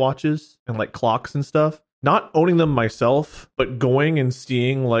pocket watches and like clocks and stuff. Not owning them myself, but going and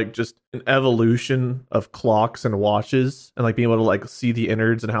seeing like just an evolution of clocks and watches, and like being able to like see the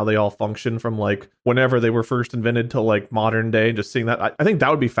innards and how they all function from like whenever they were first invented to like modern day. Just seeing that, I think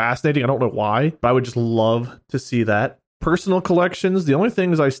that would be fascinating. I don't know why, but I would just love to see that. Personal collections, the only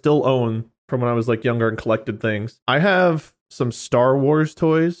things I still own from when I was like younger and collected things, I have some Star Wars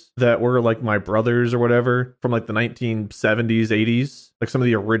toys that were like my brother's or whatever from like the 1970s, 80s, like some of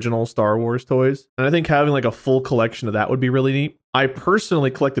the original Star Wars toys. And I think having like a full collection of that would be really neat. I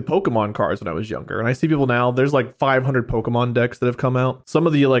personally collected Pokemon cards when I was younger, and I see people now, there's like 500 Pokemon decks that have come out. Some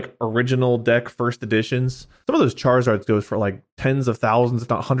of the like original deck first editions, some of those Charizards goes for like tens of thousands, if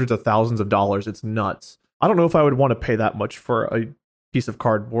not hundreds of thousands of dollars. It's nuts. I don't know if I would want to pay that much for a piece of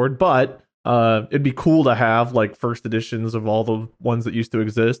cardboard, but it'd be cool to have like first editions of all the ones that used to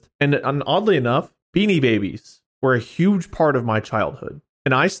exist. And oddly enough, Beanie Babies were a huge part of my childhood,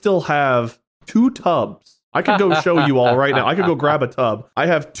 and I still have 2 tubs. I could go show you all right now. I could go grab a tub. I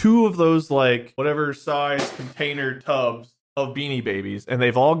have 2 of those like whatever size container tubs of Beanie Babies, and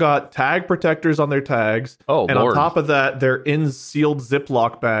they've all got tag protectors on their tags. Oh, and Lord. On top of that, they're in sealed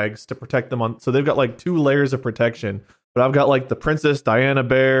Ziploc bags to protect them on. So they've got like 2 layers of protection. But I've got like the Princess Diana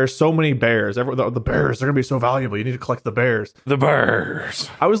bear, so many bears. The bears, they're going to be so valuable. You need to collect the bears. The bears.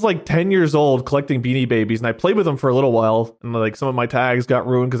 I was like 10 years old collecting Beanie Babies, and I played with them for a little while. And like some of my tags got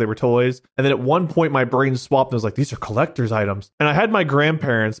ruined because they were toys. And then at one point, my brain swapped and I was like, these are collector's items. And I had my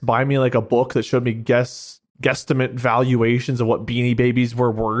grandparents buy me like a book that showed me guesstimate valuations of what Beanie Babies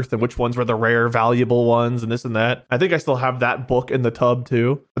were worth and which ones were the rare, valuable ones and this and that. I think I still have that book in the tub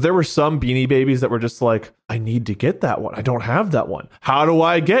too. But there were some Beanie Babies that were just like, I need to get that one. I don't have that one. How do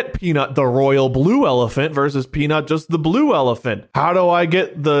I get Peanut the royal blue elephant versus Peanut just the blue elephant? How do I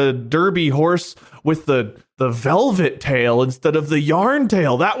get the Derby horse with the velvet tail instead of the yarn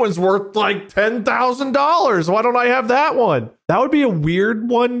tail? That one's worth like $10,000. Why don't I have that one? That would be a weird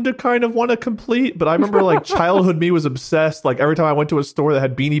one to kind of want to complete. But I remember like childhood me was obsessed. Like every time I went to a store that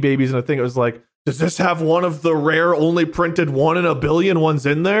had Beanie Babies and a thing, it was like, does this have one of the rare only printed 1 in a billion ones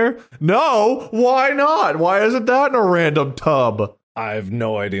in there? No, why not? Why isn't that in a random tub? I have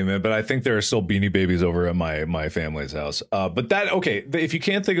no idea, man, but I think there are still Beanie Babies over at my family's house. But that, okay, if you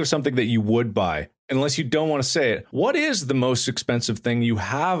can't think of something that you would buy, unless you don't want to say it, what is the most expensive thing you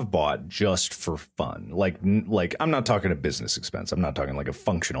have bought just for fun? Like I'm not talking a business expense. I'm not talking like a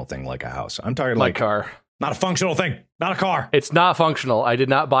functional thing like a house. I'm talking My like car. Not a functional thing. Not a car. It's not functional. I did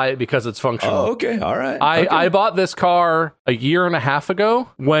not buy it because it's functional. Oh, okay. All right. I bought this car a year and a half ago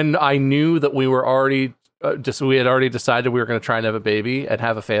when I knew that we were already we had already decided we were going to try and have a baby and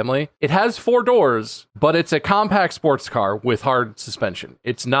have a family. It has 4 doors, but it's a compact sports car with hard suspension.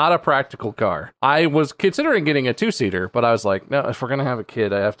 It's not a practical car. I was considering getting a 2-seater, but I was like, no, if we're going to have a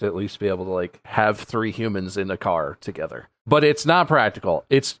kid, I have to at least be able to like have 3 humans in a car together. But it's not practical.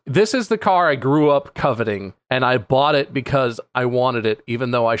 This is the car I grew up coveting And I bought it because I wanted it,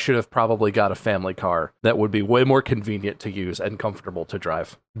 even though I should have probably got a family car that would be way more convenient to use and comfortable to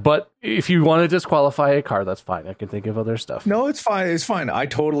drive. But if you want to disqualify a car, that's fine. I can think of other stuff. No, it's fine. It's fine. I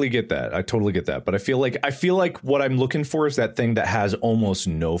totally get that. But I feel like what I'm looking for is that thing that has almost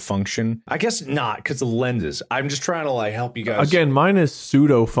no function. I guess not, because the lenses. I'm just trying to like help you guys. Again, mine is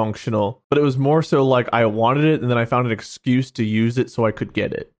pseudo functional, but it was more so like I wanted it, and then I found an excuse to use it so I could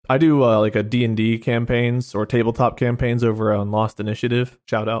get it. I do like a D&D campaigns or tabletop campaigns over on Lost Initiative.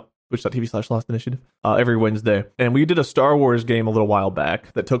 Shout out. Twitch.tv/Lost Initiative, every Wednesday. And we did a Star Wars game a little while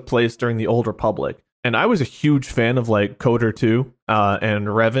back that took place during the Old Republic. And I was a huge fan of like Coder 2 and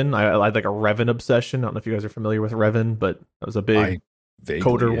Revan. I had like a Revan obsession. I don't know if you guys are familiar with Revan, but that was a big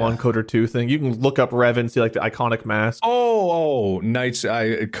Coder 1, Coder 2 thing. You can look up Revan, see like the iconic mask. Oh, Knights,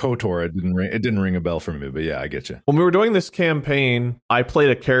 KOTOR. It didn't ring a bell for me, but yeah, I get you. When we were doing this campaign, I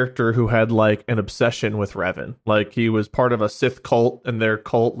played a character who had like an obsession with Revan. Like he was part of a Sith cult, and their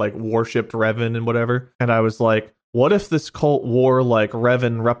cult like worshipped Revan and whatever. And I was like, what if this cult wore like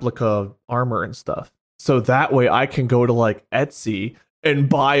Revan replica armor and stuff? So that way I can go to like Etsy and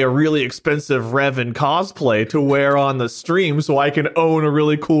buy a really expensive Revan cosplay to wear on the stream so I can own a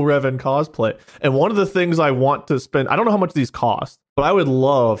really cool Revan cosplay. And one of the things I want to spend, I don't know how much these cost, but I would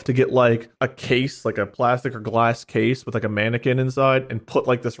love to get like a case, like a plastic or glass case with like a mannequin inside, and put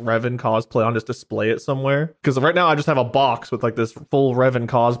like this Revan cosplay on, just display it somewhere. Because right now I just have a box with like this full Revan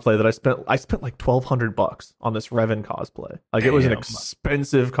cosplay that I spent like $1,200 on this Revan cosplay. Like it was an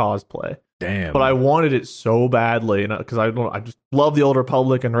expensive cosplay. Damn. But I wanted it so badly, because I just love the Old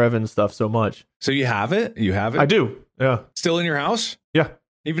Republic and Revan stuff so much. So you have it? I do. Yeah. Still in your house? Yeah.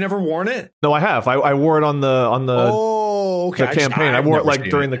 You've never worn it? No, I have. I wore it on the okay. the campaign. I wore it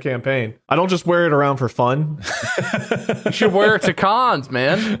like during the campaign. I don't just wear it around for fun. You should wear it to cons,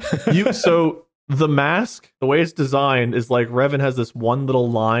 man. So the mask, the way it's designed is like Revan has this one little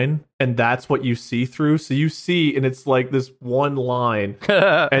line, and that's what you see through. So you see, and it's like this one line,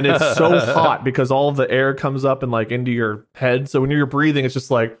 and it's so hot because all of the air comes up and like into your head. So when you're breathing, it's just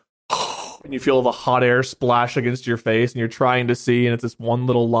like, and you feel the hot air splash against your face, and you're trying to see, and it's this one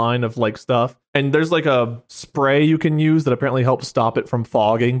little line of like stuff. And there's like a spray you can use that apparently helps stop it from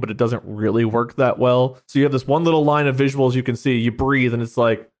fogging, but it doesn't really work that well. So you have this one little line of visuals you can see. You breathe, and it's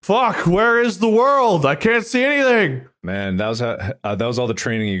like, fuck, where is the world? I can't see anything. Man, that was all the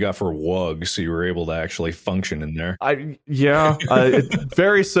training you got for WUG, so you were able to actually function in there.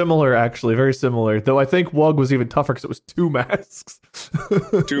 Very similar, actually, very similar. Though I think WUG was even tougher because it was 2 masks.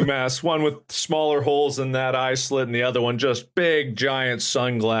 2 masks, one with smaller holes in that eye slit, and the other one just big, giant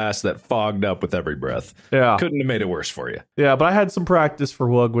sunglass that fogged up with every breath. Yeah, couldn't have made it worse for you. Yeah, but I had some practice for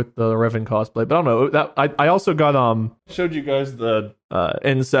WUG with the Revan cosplay. But I don't know. That I also got showed you guys the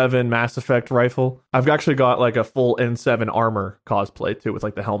N7 Mass Effect rifle. I've actually got like a full N7 armor cosplay too, with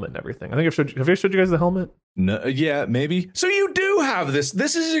like the helmet and everything. I think have I showed you guys the helmet? No, yeah, maybe. So you do have this.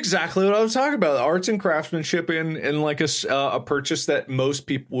 This is exactly what I was talking about. Arts and craftsmanship in like a purchase that most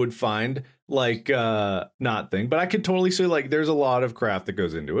people would find like not thing. But I could totally see like there's a lot of craft that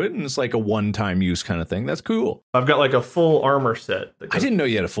goes into it, and it's like a one-time use kind of thing. That's cool. I've got like a full armor set. I didn't know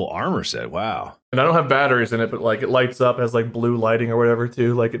you had a full armor set. Wow. And I don't have batteries in it, but like it lights up, has like blue lighting or whatever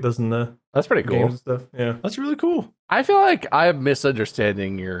too, like it does in the That's pretty cool. games and stuff. Yeah, that's really cool. I feel like I'm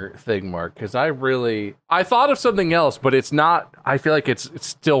misunderstanding your thing, Mark, because I thought of something else, but it's not. I feel like it's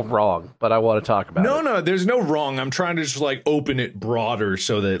still wrong, but I want to talk about it. No, there's no wrong. I'm trying to just like open it broader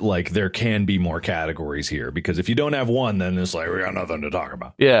so that like there can be more categories here, because if you don't have one, then it's like we got nothing to talk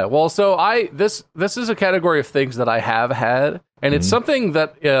about. Yeah, well, so this is a category of things that I have had. And it's something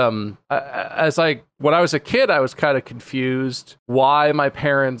that, when I was a kid, I was kind of confused why my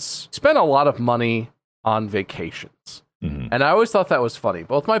parents spent a lot of money on vacations. Mm-hmm. And I always thought that was funny.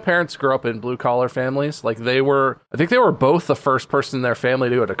 Both my parents grew up in blue collar families. Like I think they were both the first person in their family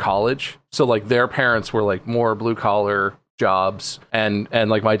to go to college. So like their parents were like more blue collar jobs. And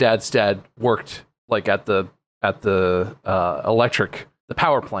like my dad's dad worked like at the the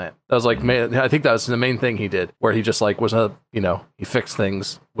power plant. That was like, I think that was the main thing he did, where he just like he fixed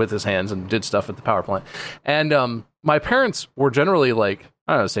things with his hands and did stuff at the power plant. And my parents were generally like,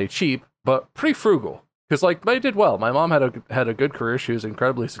 I don't want to say cheap, but pretty frugal. Because like they did well. My mom had a good career. She was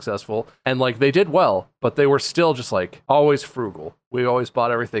incredibly successful, and like they did well, but they were still just like always frugal. We always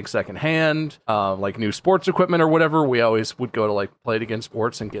bought everything secondhand, like new sports equipment or whatever. We always would go to like Play It Again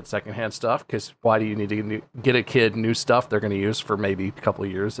Sports and get secondhand stuff. Because why do you need to get a kid new stuff they're going to use for maybe a couple of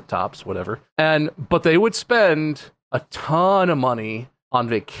years at tops, whatever? But they would spend a ton of money on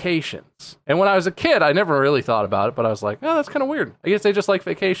vacations. And when I was a kid, I never really thought about it, but I was like, oh, that's kind of weird. I guess they just like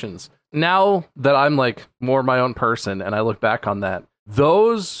vacations. Now that I'm like more my own person and I look back on that,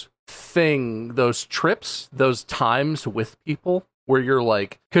 those trips, those times with people where you're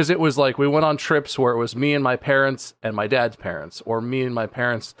like, because it was like we went on trips where it was me and my parents and my dad's parents, or me and my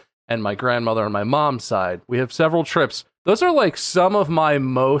parents and my grandmother on my mom's side. We have several trips. Those are like some of my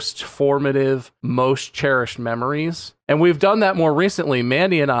most formative, most cherished memories. And we've done that more recently.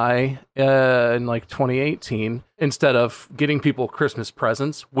 Mandy and I, in like 2018, instead of getting people Christmas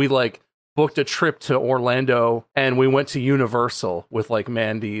presents, we like booked a trip to Orlando and we went to Universal with like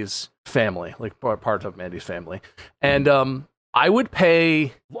Mandy's family, like part of Mandy's family. And I would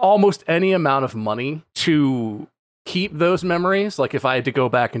pay almost any amount of money to keep those memories. Like if I had to go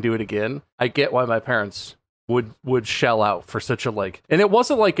back and do it again, I get why my parents would shell out for such a like, and it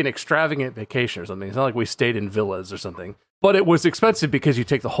wasn't like an extravagant vacation or something. It's not like we stayed in villas or something, but it was expensive because you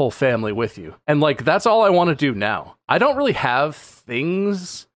take the whole family with you. And like, that's all I want to do now. I don't really have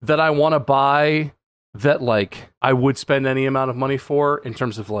things that I want to buy that like I would spend any amount of money for in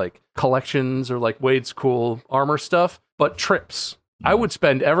terms of like collections or like Wade's cool armor stuff, but trips. I would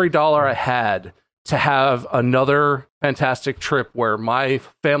spend every dollar I had to have another fantastic trip where my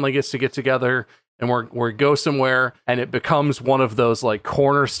family gets to get together and we go somewhere and it becomes one of those like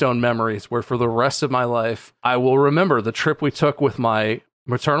cornerstone memories where for the rest of my life, I will remember the trip we took with my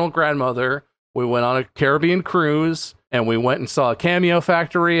maternal grandmother. We went on a Caribbean cruise and we went and saw a Cameo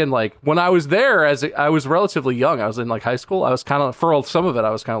factory. And like when I was there, I was relatively young, I was in like high school. I was kind of, for some of it,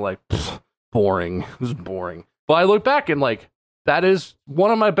 I was kind of like, boring. This is boring. But I look back and like, that is one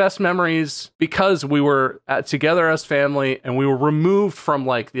of my best memories because we were together as family and we were removed from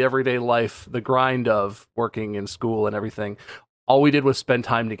like the everyday life, the grind of working in school and everything. All we did was spend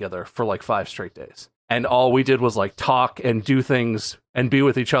time together for like 5 straight days. And all we did was like talk and do things and be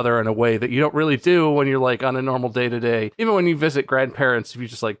with each other in a way that you don't really do when you're like on a normal day to day. Even when you visit grandparents, if you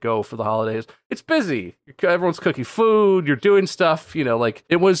just like go for the holidays, it's busy. Everyone's cooking food, you're doing stuff, you know, like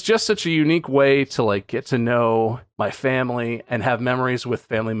it was just such a unique way to like get to know my family and have memories with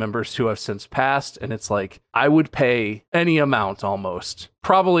family members who have since passed. And it's like, I would pay any amount almost,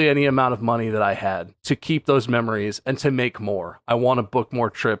 probably any amount of money that I had to keep those memories and to make more. I want to book more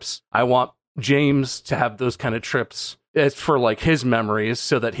trips. I want James to have those kind of trips. It's for like his memories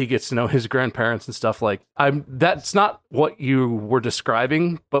so that he gets to know his grandparents and stuff. Like that's not what you were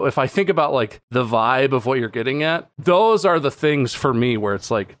describing, but if I think about like the vibe of what you're getting at, those are the things for me where it's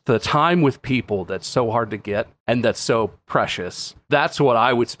like the time with people that's so hard to get and that's so precious. That's what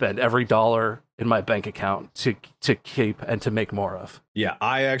I would spend every dollar in my bank account to keep and to make more of. Yeah,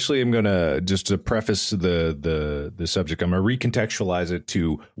 I actually am going to, just to preface the subject, I'm going to recontextualize it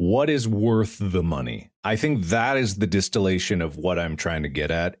to what is worth the money. I think that is the distillation of what I'm trying to get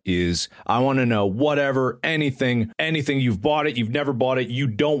at is I want to know whatever, anything you've bought it, you've never bought it, you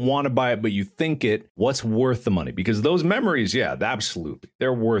don't want to buy it, but you think it, what's worth the money? Because those memories, yeah, absolutely.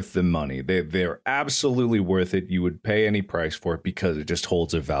 They're worth the money. They're absolutely worth it. You would pay any price for it because it just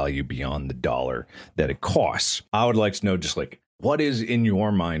holds a value beyond the dollar that it costs. I would like to know just like, what is in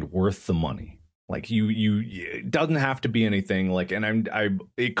your mind worth the money? Like it doesn't have to be anything like, and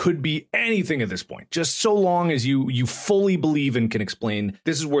it could be anything at this point, just so long as you fully believe and can explain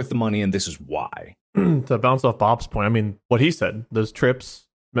this is worth the money and this is why. To bounce off Bob's point, I mean, what he said, those trips,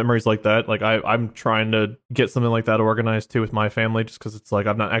 memories like that, like I'm trying to get something like that organized too with my family, just because it's like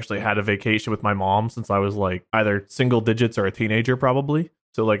I've not actually had a vacation with my mom since I was like either single digits or a teenager probably.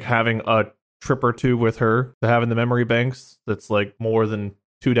 So like having a trip or two with her to have in the memory banks, that's like more than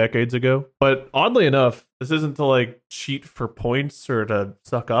 2 decades ago. But oddly enough, this isn't to like cheat for points or to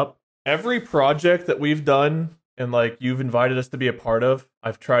suck up. Every project that we've done and like you've invited us to be a part of,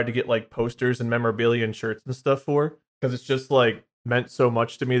 I've tried to get like posters and memorabilia and shirts and stuff for, because it's just like meant so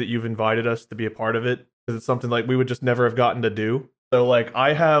much to me that you've invited us to be a part of it, because it's something like we would just never have gotten to do. So like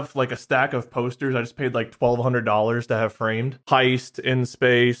I have like a stack of posters I just paid like $1,200 to have framed. Heist, In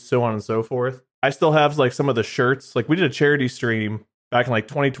Space, so on and so forth. I still have like some of the shirts. Like we did a charity stream back in like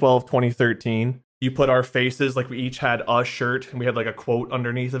 2012, 2013. You put our faces, like we each had a shirt and we had like a quote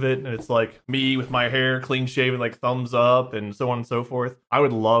underneath of it. And it's like me with my hair clean shaven, like thumbs up and so on and so forth. I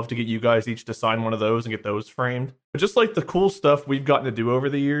would love to get you guys each to sign one of those and get those framed. But just like the cool stuff we've gotten to do over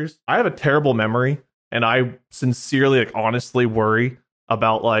the years, I have a terrible memory. And I sincerely, like honestly worry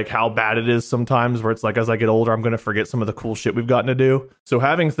about like how bad it is sometimes, where it's like as I get older, I'm going to forget some of the cool shit we've gotten to do. So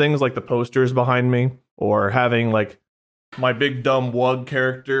having things like the posters behind me, or having like my big dumb Wug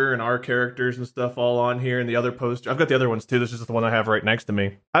character and our characters and stuff all on here, and the other poster, I've got the other ones too, this is just the one I have right next to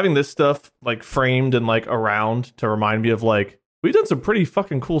me. Having this stuff like framed and like around to remind me of like we've done some pretty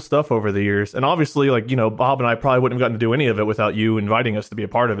fucking cool stuff over the years. And obviously, like, you know, Bob and I probably wouldn't have gotten to do any of it without you inviting us to be a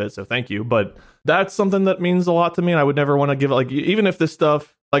part of it. So thank you. But that's something that means a lot to me. And I would never want to give it, like, even if this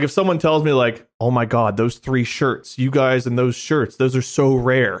stuff, like, if someone tells me, like, oh my God, those 3 shirts, you guys and those shirts, those are so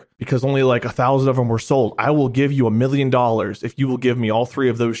rare because only like 1,000 of them were sold. I will give you $1 million if you will give me all 3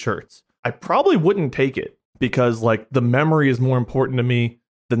 of those shirts. I probably wouldn't take it because, like, the memory is more important to me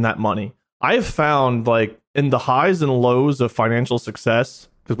than that money. I have found, like, in the highs and lows of financial success,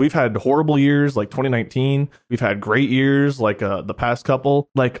 because we've had horrible years like 2019, we've had great years like the past couple.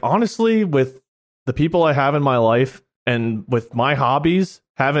 Like, honestly, with the people I have in my life and with my hobbies,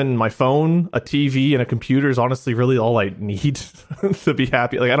 having my phone, a TV, and a computer is honestly really all I need to be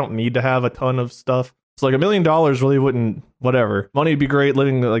happy. Like, I don't need to have a ton of stuff. So, like, $1 million really wouldn't, whatever. Money would be great.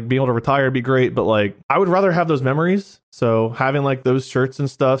 Living, like, being able to retire would be great. But, like, I would rather have those memories. So having, like, those shirts and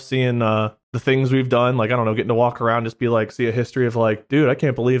stuff, seeing the things we've done, like, I don't know, getting to walk around, just be like, see a history of, like, dude, I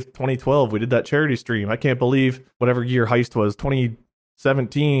can't believe 2012 we did that charity stream. I can't believe whatever year Heist was,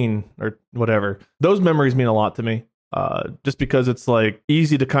 2017 or whatever. Those memories mean a lot to me. Just because it's, like,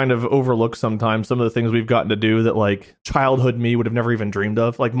 easy to kind of overlook sometimes some of the things we've gotten to do that, like, childhood me would have never even dreamed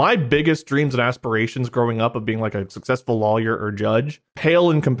of. Like, my biggest dreams and aspirations growing up of being, like, a successful lawyer or judge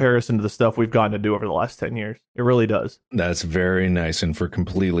pale in comparison to the stuff we've gotten to do over the last 10 years. It really does. That's very nice. And for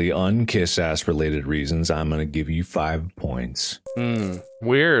completely un-kiss-ass related reasons, I'm going to give you 5 points.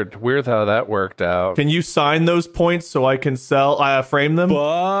 Weird how that worked out. Can you sign those points so I can frame them?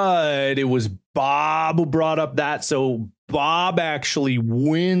 But it was Bob who brought up that, so Bob actually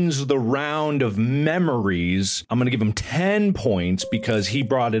wins the round of memories. I'm going to give him 10 points because he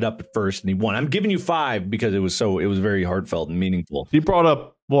brought it up at first and he won. I'm giving you 5 because it was very heartfelt and meaningful. He brought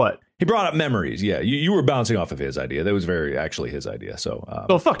up what? He brought up memories. Yeah, you were bouncing off of his idea. That was actually his idea. So,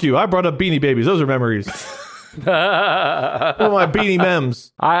 oh, fuck you. I brought up Beanie Babies. Those are memories. One of my Beanie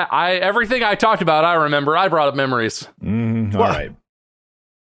Mems. I everything I talked about, I remember. I brought up memories. All right.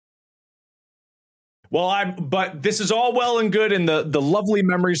 Well, but this is all well and good in the lovely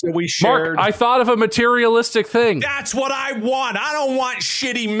memories that we shared. Mark, I thought of a materialistic thing. That's what I want. I don't want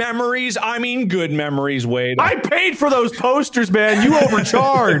shitty memories. I mean good memories, Wade. I paid for those posters, man. You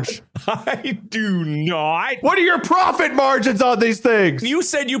overcharge. I do not. What are your profit margins on these things? You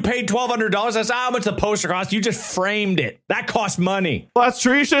said you paid $1,200. That's how much the poster cost. You just framed it. That cost money. Well, that's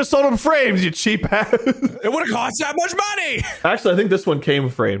true. You should have sold them frames, you cheap ass. It would have cost that much money. Actually, I think this one came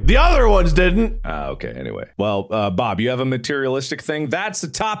framed. The other ones didn't. Okay, anyway. Well, Bob, you have a materialistic thing? That's the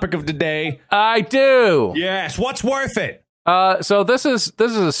topic of today. I do. Yes. What's worth it? So this is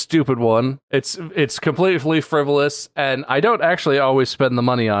a stupid one. It's completely frivolous, and I don't actually always spend the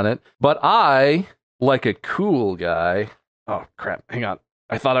money on it. But I, like a cool guy. Oh crap! Hang on.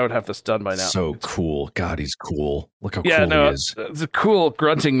 I thought I would have this done by now. So cool. God, he's cool. Look how cool he is. The cool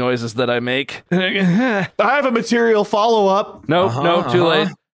grunting noises that I make. I have a material follow-up. No, too late.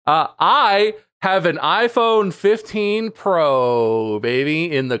 I have an iPhone 15 Pro,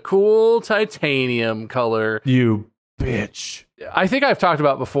 baby, in the cool titanium color. You bitch. I think I've talked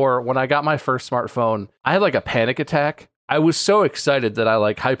about before, when I got my first smartphone, I had like a panic attack. I was so excited that I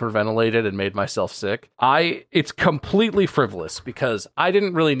like hyperventilated and made myself sick. It's completely frivolous because I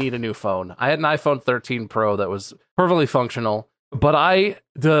didn't really need a new phone. I had an iPhone 13 Pro that was perfectly functional, but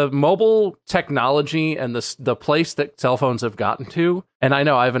the mobile technology and the place that cell phones have gotten to, and I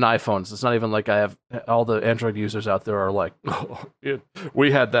know I have an iPhone, so it's not even like I have all the Android users out there are like, oh,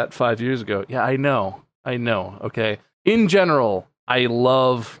 we had that 5 years ago. Yeah, I know. Okay. In general, I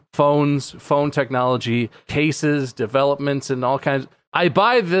love phones, phone technology, cases, developments, and all kinds. I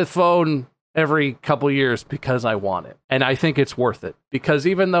buy the phone every couple years because I want it, and I think it's worth it. Because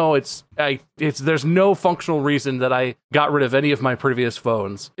even though there's no functional reason that I got rid of any of my previous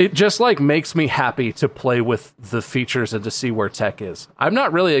phones, it just like makes me happy to play with the features and to see where tech is. I'm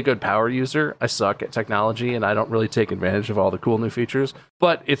not really a good power user. I suck at technology, and I don't really take advantage of all the cool new features.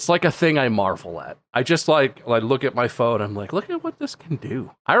 But it's like a thing I marvel at. I just like look at my phone. I'm like, look at what this can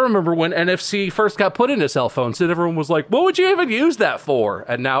do. I remember when NFC first got put into cell phones, and everyone was like, what would you even use that for?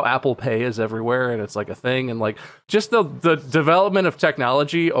 And now Apple Pay is everywhere, and it's like a thing. And like just the development of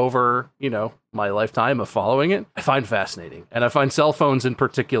technology over, my lifetime of following it, I find fascinating. And I find cell phones in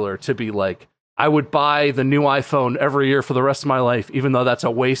particular to be like, I would buy the new iPhone every year for the rest of my life, even though that's a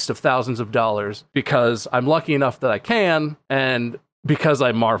waste of thousands of dollars, because I'm lucky enough that I can, and because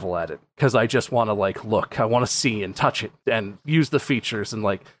I marvel at it, because I just want to look, I want to see and touch it and use the features,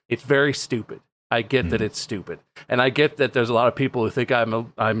 and it's very stupid. I get that it's stupid, and I get that there's a lot of people who think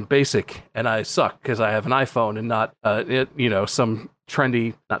I'm basic and I suck because I have an iPhone and not some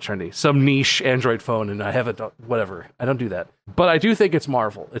some niche Android phone, and I have it, whatever. I don't do that. But I do think it's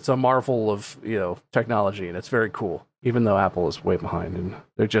Marvel. It's a marvel of, technology, and it's very cool. Even though Apple is way behind and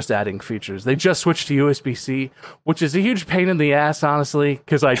they're just adding features. They just switched to USB-C, which is a huge pain in the ass, honestly,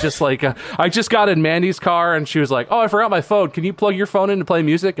 because I just I just got in Mandy's car and she was like, "Oh, I forgot my phone. Can you plug your phone in to play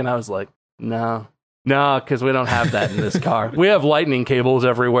music?" And I was like, No, because we don't have that in this car. We have lightning cables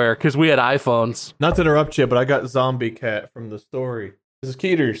everywhere because we had iPhones. Not to interrupt you, but I got Zombie Cat from the story. This is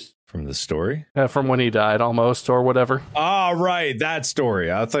Keeters. From the story? From when he died, almost, or whatever. Ah, right. That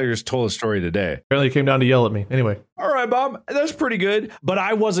story. I thought you just told a story today. Apparently he came down to yell at me. Anyway. All right, Bob. That's pretty good. But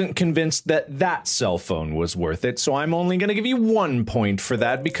I wasn't convinced that cell phone was worth it. So I'm only going to give you 1 point for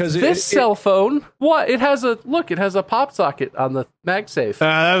that because this cell phone, what? It has a pop socket on the MagSafe.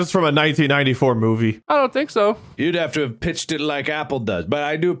 That was from a 1994 movie. I don't think so. You'd have to have pitched it like Apple does. But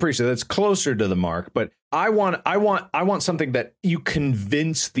I do appreciate that's closer to the mark. But I want something that you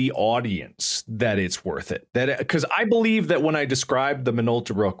convince the audience that it's worth it. That because I believe that when I described the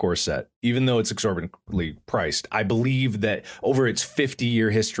Minolta Braille core set, even though it's exorbitantly priced, I believe that over its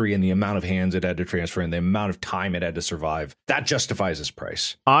 50-year history and the amount of hands it had to transfer and the amount of time it had to survive, that justifies its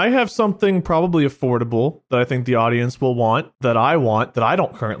price. I have something probably affordable that I think the audience will want, that I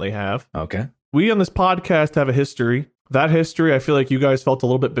don't currently have. Okay. We on this podcast have a history. That history, I feel like you guys felt a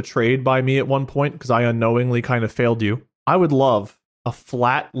little bit betrayed by me at one point because I unknowingly kind of failed you. I would love a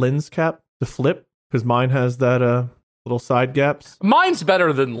flat lens cap to flip because mine has that little side gaps. Mine's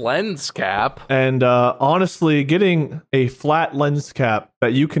better than lens cap. And honestly, getting a flat lens cap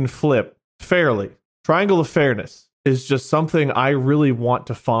that you can flip fairly, triangle of fairness, is just something I really want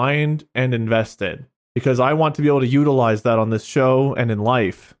to find and invest in because I want to be able to utilize that on this show and in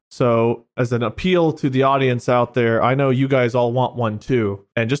life. So as an appeal to the audience out there, I know you guys all want one too.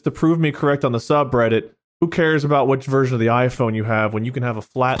 And just to prove me correct on the subreddit, who cares about which version of the iPhone you have when you can have a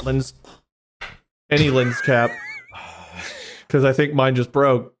flat lens, any lens cap? Because I think mine just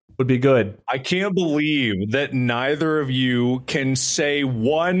broke. Would be good. I can't believe that neither of you can say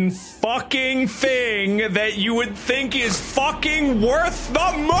one fucking thing that you would think is fucking worth the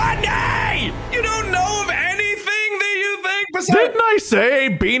money. You don't know of anything that you think besides... Didn't I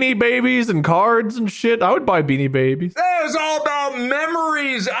say Beanie Babies and cards and shit? I would buy Beanie Babies. That was all about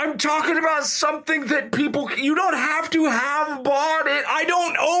memories. I'm talking about something that you don't have to have bought it. I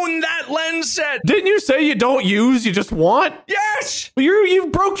don't own that lens set. Didn't you say you don't use, you just want? Yes. Well, you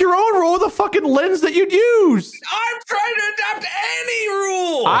broke your own rule with a fucking lens that you'd use. I'm trying to adapt any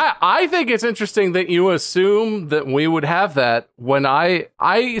rule. I think it's interesting that you assume that we would have that when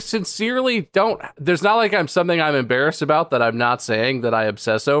I sincerely don't. There's not like I'm something I'm embarrassed about that I'm not saying that I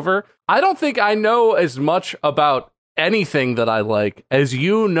obsess over. I don't think I know as much about anything that I like as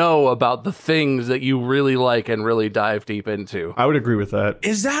you know about the things that you really like and really dive deep into. I would agree with that.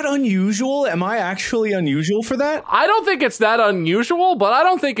 Is that unusual? Am I actually unusual for that? I don't think it's that unusual, but I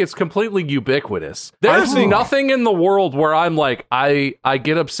don't think it's completely ubiquitous. There's nothing in the world where I'm like, I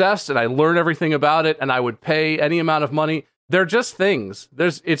get obsessed and I learn everything about it and I would pay any amount of money. They're just things.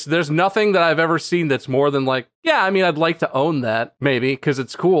 There's nothing that I've ever seen that's more than like, yeah, I mean, I'd like to own that maybe because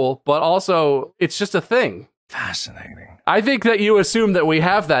it's cool, but also it's just a thing. Fascinating. I think that you assume that we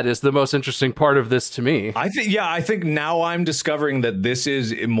have that is the most interesting part of this to me. I think now I'm discovering that this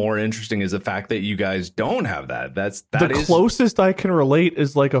is more interesting is the fact that you guys don't have that. The closest I can relate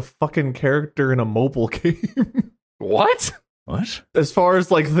is like a fucking character in a mobile game. What? What? As far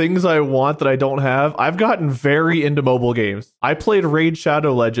as like things I want that I don't have, I've gotten very into mobile games. I played Raid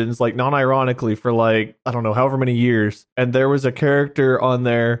Shadow Legends like non-ironically for like, I don't know, however many years. And there was a character on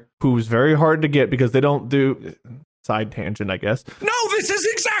there who's very hard to get because they don't do side tangent, I guess. No, this is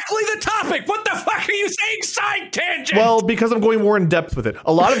exactly the topic. What the fuck are you saying side tangent? Well, because I'm going more in depth with it.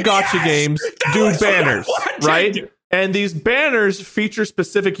 A lot of gacha games do banners, right? And these banners feature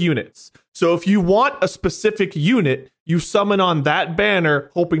specific units. So if you want a specific unit, you summon on that banner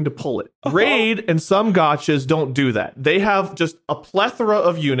hoping to pull it. Raid and some gachas don't do that. They have just a plethora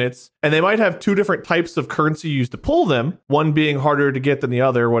of units, and they might have two different types of currency used to pull them, one being harder to get than the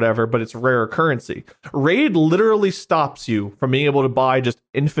other or whatever, but it's rarer currency. Raid literally stops you from being able to buy just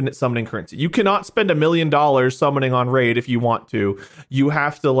infinite summoning currency. You cannot spend $1 million summoning on Raid if you want to. You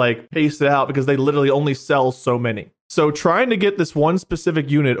have to like pace it out because they literally only sell so many. So trying to get this one specific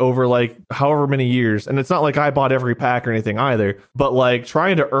unit over like however many years, and it's not like I bought every pack or anything either, but like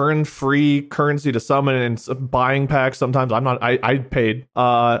trying to earn free currency to summon and buying packs sometimes I paid.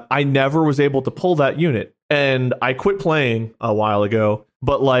 I never was able to pull that unit, and I quit playing a while ago,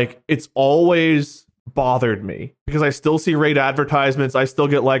 but like it's always bothered me because I still see Raid advertisements. I still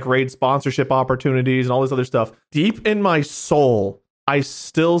get like Raid sponsorship opportunities and all this other stuff. Deep in my soul, I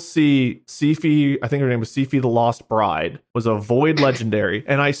still see Sifi, I think her name was Sifi the Lost Bride, was a Void legendary,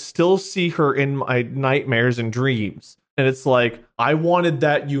 and I still see her in my nightmares and dreams. And it's like, I wanted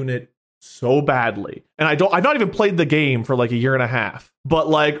that unit so badly. And I've not even played the game for like a year and a half. But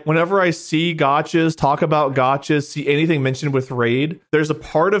like, whenever I see gotchas, talk about gotchas, see anything mentioned with Raid, there's a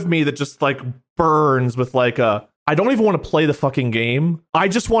part of me that just like burns with like I don't even want to play the fucking game. I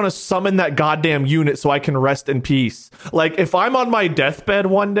just want to summon that goddamn unit so I can rest in peace. Like, if I'm on my deathbed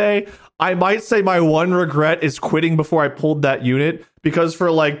one day, I might say my one regret is quitting before I pulled that unit, because for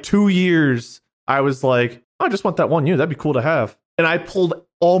like 2 years, I was like, I just want that one unit. That'd be cool to have. And I pulled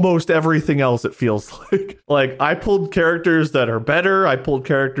almost everything else, it feels like. Like, I pulled characters that are better. I pulled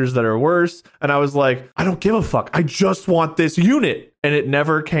characters that are worse. And I was like, I don't give a fuck. I just want this unit. And it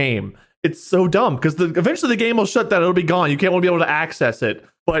never came. It's so dumb, because eventually the game will shut down. It'll be gone. You won't be able to access it.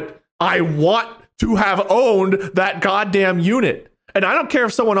 But I want to have owned that goddamn unit. And I don't care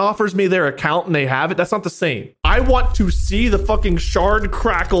if someone offers me their account and they have it. That's not the same. I want to see the fucking shard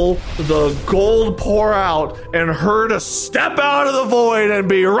crackle, the gold pour out, and her to step out of the void and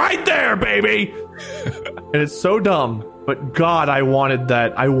be right there, baby. And it's so dumb. But God, I wanted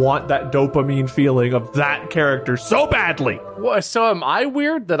that. I want that dopamine feeling of that character so badly. Well, so am I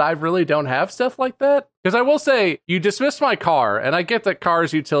weird that I really don't have stuff like that? Because I will say, you dismissed my car, and I get that car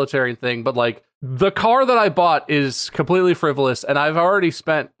is a utilitarian thing, but like, the car that I bought is completely frivolous, and I've already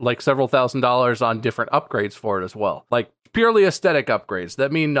spent like several $1,000s on different upgrades for it as well. Like, purely aesthetic upgrades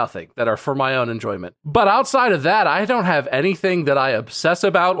that mean nothing, that are for my own enjoyment. But outside of that, I don't have anything that I obsess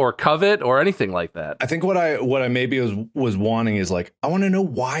about or covet or anything like that. I think what I maybe was wanting is like, I want to know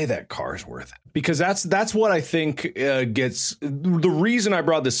why that car is worth it. Because that's what I think gets the reason I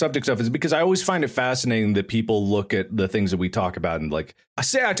brought this subject up is because I always find it fascinating that people look at the things that we talk about and like,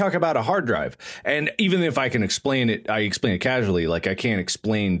 I talk about a hard drive, and even if I can explain it, I explain it casually. Like, I can't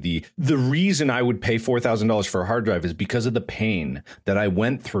explain the reason I would pay $4,000 for a hard drive is because of the pain that I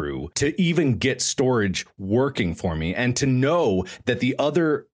went through to even get storage working for me, and to know that the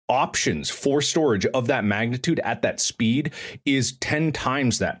other options for storage of that magnitude at that speed is 10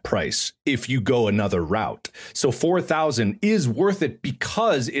 times that price if you go another route. So 4,000 is worth it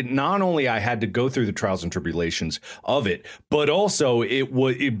because it not only I had to go through the trials and tribulations of it, but also it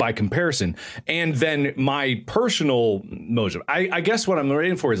was by comparison. And then my personal motive, I guess what I'm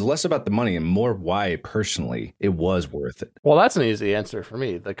waiting for is less about the money and more why personally it was worth it. Well, that's an easy answer for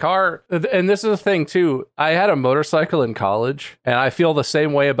me. The car, and this is the thing too, I had a motorcycle in college, and I feel the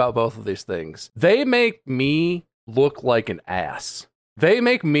same way about both of these things. They make me look like an ass. They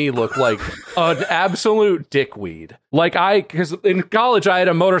make me look like an absolute dickweed. Like, because in college I had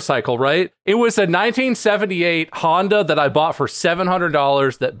a motorcycle, right? It was a 1978 Honda that I bought for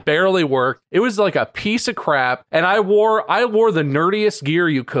 $700 that barely worked. It was like a piece of crap. And I wore the nerdiest gear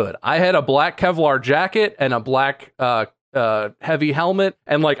you could. I had a black Kevlar jacket and a black heavy helmet,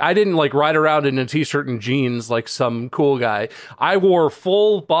 and like, I didn't like ride around in a t-shirt and jeans like some cool guy. I wore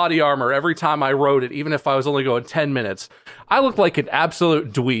full body armor every time I rode it, even if I was only going 10 minutes. I looked like an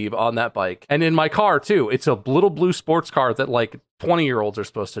absolute dweeb on that bike. And in my car too, it's a little blue sports car that like 20-year-olds are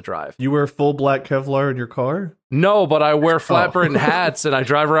supposed to drive. You wear full black Kevlar in your car? No, but I wear flat brim hats and I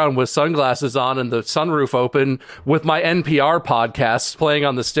drive around with sunglasses on and the sunroof open with my NPR podcasts playing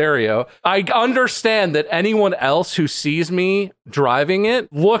on the stereo. I understand that anyone else who sees me driving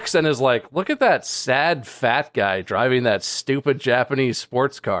it looks and is like, look at that sad fat guy driving that stupid Japanese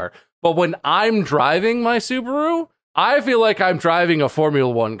sports car. But when I'm driving my Subaru, I feel like I'm driving a Formula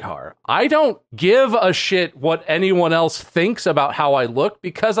One car. I don't give a shit what anyone else thinks about how I look,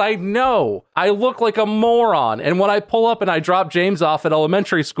 because I know I look like a moron. And when I pull up and I drop James off at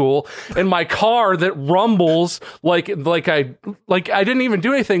elementary school in my car that rumbles like I didn't even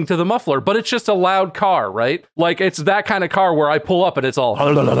do anything to the muffler, but it's just a loud car, right? Like, it's that kind of car where I pull up and it's all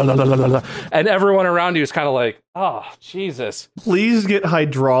and everyone around you is kind of like, oh, Jesus. Please get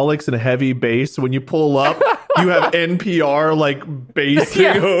hydraulics and heavy bass when you pull up. You have NPR like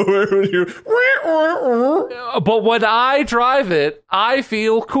bassing over you. But when I drive it, I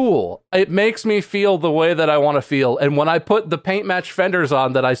feel cool. It makes me feel the way that I want to feel. And when I put the paint match fenders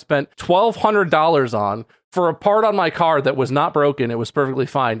on that I spent $1,200 on for a part on my car that was not broken, it was perfectly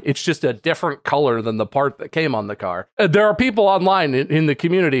fine. It's just a different color than the part that came on the car. There are people online in the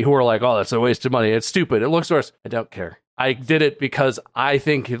community who are like, oh, that's a waste of money. It's stupid. It looks worse. I don't care. I did it because I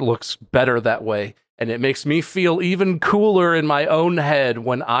think it looks better that way. and it makes me feel even cooler in my own head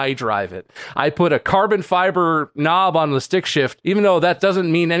when I drive it. I put a carbon fiber knob on the stick shift, even though that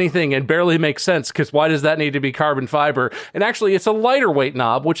doesn't mean anything and barely makes sense, because why does that need to be carbon fiber? And actually, it's a lighter weight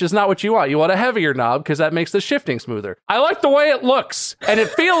knob, which is not what you want. You want a heavier knob because that makes the shifting smoother. I like the way it looks, and it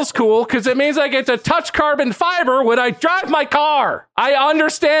feels cool because it means I get to touch carbon fiber when I drive my car. I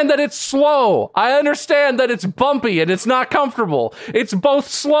understand that it's slow. I understand that it's bumpy and it's not comfortable. It's both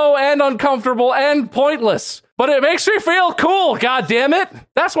slow and uncomfortable and pointless. But it makes me feel cool, god damn it.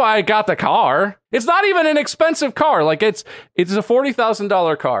 That's why I got the car. It's not even an expensive car. Like it's a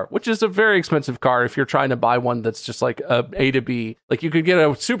 $40,000 car, which is a very expensive car if you're trying to buy one that's just like A to B. Like you could get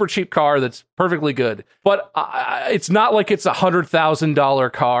a super cheap car that's perfectly good. But it's not like it's a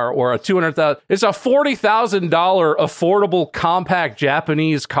 $100,000 car or a $200,000. It's a $40,000 affordable compact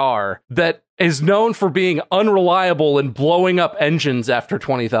Japanese car that is known for being unreliable and blowing up engines after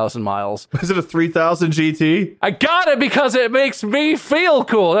 20,000 miles. Is it a 3000 GT? I got it because it makes me feel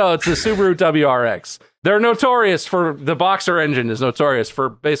cool. No, it's a Subaru WRX. They're notorious for, the Boxer engine is notorious for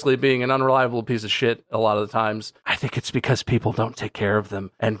basically being an unreliable piece of shit a lot of the times. I think it's because people don't take care of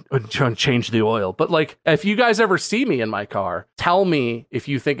them and change the oil. But like, if you guys ever see me in my car, tell me if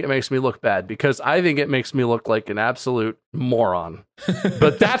you think it makes me look bad, because I think it makes me look like an absolute moron.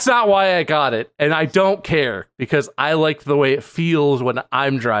 But that's not why I got it. And I don't care because I like the way it feels when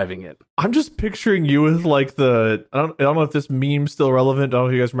I'm driving it. I'm just picturing you with like I don't know if this meme's still relevant. I don't know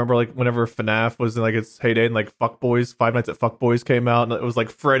if you guys remember like whenever FNAF was in like its heyday and like Fuckboys, Five Nights at Fuckboys came out and it was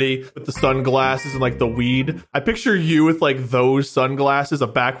like Freddy with the sunglasses and like the weed. I picture you with like those sunglasses, a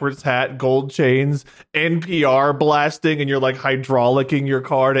backwards hat, gold chains, NPR blasting, and you're like hydraulicing your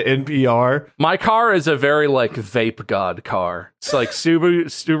car to NPR. My car is a very like vape god car. It's like Subaru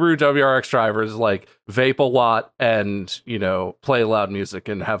WRX drivers like vape a lot and, you know, play loud music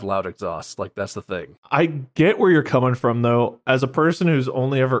and have loud exhaust. Like that's the thing. I get where you're coming from though. As a person who's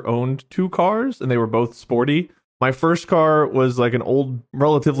only ever owned 2 cars and they were both sporty, my first car was like an old,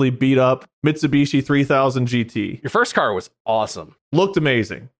 relatively beat up Mitsubishi 3000 GT. Your first car was awesome. Looked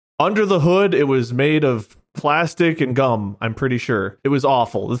amazing. Under the hood, it was made of plastic and gum, I'm pretty sure. It was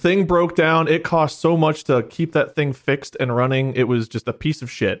awful. The thing broke down. It cost so much to keep that thing fixed and running. It was just a piece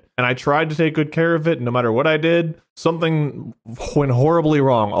of shit. And I tried to take good care of it. And no matter what I did, something went horribly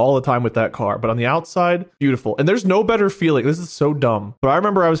wrong all the time with that car. But on the outside, beautiful. And there's no better feeling. This is so dumb. But I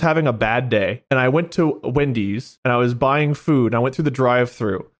remember I was having a bad day and I went to Wendy's and I was buying food. And I went through the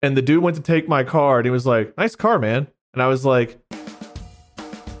drive-thru and the dude went to take my car and he was like, "Nice car, man." And I was like,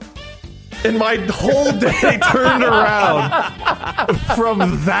 and my whole day turned around from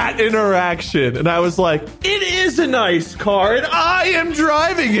that interaction. And I was like, it is a nice car, and I am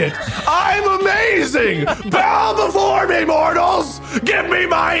driving it. I'm amazing. Bow before me, mortals. Give me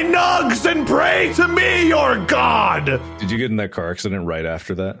my nugs and pray to me, your God. Did you get in that car accident right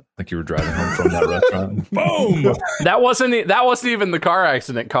after that? Like you were driving home from that restaurant? Boom! That wasn't even the car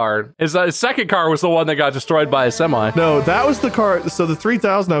accident car. His second car was the one that got destroyed by a semi. No, that was the car. So the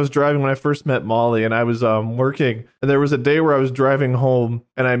 3000 I was driving when I first met Molly, and I was working, and there was a day where I was driving home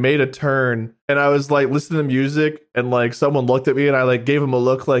and I made a turn and I was like listening to music and like someone looked at me and I like gave him a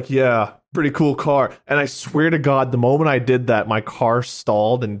look like, yeah, pretty cool car. And I swear to God, the moment I did that, my car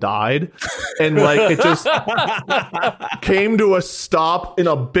stalled and died. And like it just came to a stop in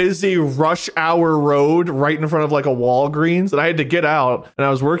a busy rush hour road right in front of like a Walgreens. And I had to get out, and I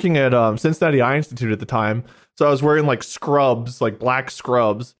was working at Cincinnati Eye Institute at the time. So I was wearing like scrubs, like black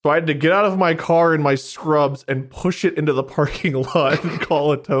scrubs. So I had to get out of my car in my scrubs and push it into the parking lot and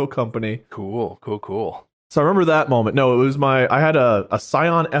call a tow company. Cool. So I remember that moment. No, it was I had a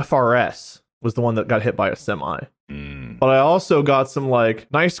Scion FRS was the one that got hit by a semi. But I also got some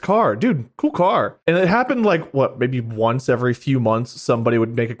like nice car, dude, cool car. And it happened like maybe once every few months somebody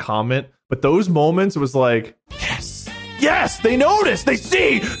would make a comment. But those moments, it was like, yes, they notice, they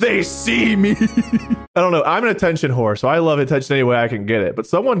see me. I don't know. I'm an attention whore, so I love attention any way I can get it. But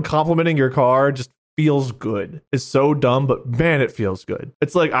someone complimenting your car just feels good. It's so dumb, but man, it feels good.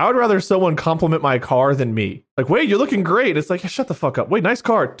 It's like, I would rather someone compliment my car than me. Like, wait, you're looking great. It's like, shut the fuck up. Wait, nice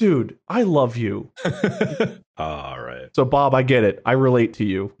car. Dude, I love you. All right. So, Bob, I get it. I relate to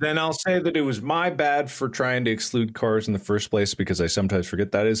you. Then I'll say that it was my bad for trying to exclude cars in the first place because I sometimes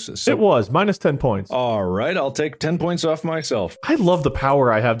forget that is. So, it was minus 10 points. All right. I'll take 10 points off myself. I love the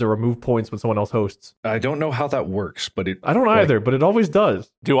power I have to remove points when someone else hosts. I don't know how that works, but I don't either, but it always does.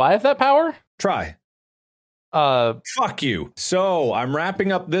 Do I have that power? Try. Fuck you. So I'm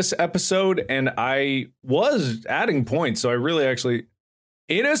wrapping up this episode and I was adding points. So I really actually,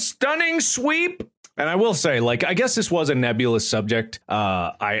 in a stunning sweep, And I will say, like, I guess this was a nebulous subject.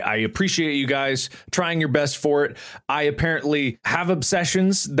 I appreciate you guys trying your best for it. I apparently have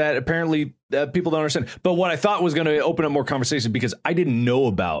obsessions that apparently people don't understand. But what I thought was going to open up more conversation, because I didn't know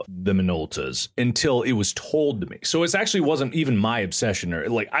about the Minoltas until it was told to me. So it actually wasn't even my obsession, or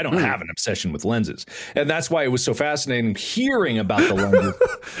like, I don't have an obsession with lenses. And that's why it was so fascinating hearing about the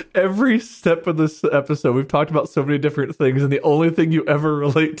lenses. Every step of this episode, we've talked about so many different things, and the only thing you ever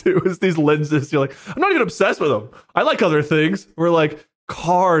relate to is these lenses. You're like, I'm not even obsessed with them. I like other things. We're like,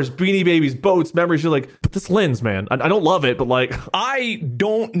 cars, Beanie Babies, boats, memories. You're like, but this lens, man, I don't love it, but like, I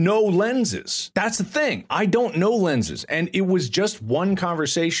don't know lenses. That's the thing. I don't know lenses. And it was just one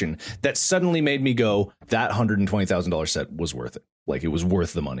conversation that suddenly made me go, that $120,000 set was worth it. Like, it was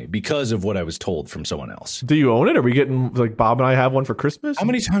worth the money because of what I was told from someone else. do you own it? Are we getting, like, Bob and I have one for Christmas? How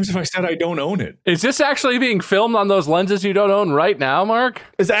many times have I said I don't own it? Is this actually being filmed on those lenses you don't own right now, Mark?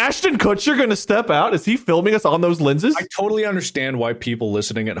 Is Ashton Kutcher going to step out? Is he filming us on those lenses? I totally understand why people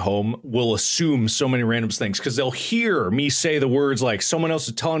listening at home will assume so many random things, because they'll hear me say the words like, someone else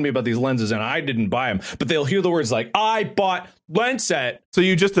is telling me about these lenses and I didn't buy them. But they'll hear the words like, I bought lens set. So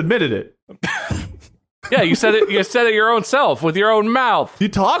you just admitted it. Yeah, you said it. You said it your own self with your own mouth. You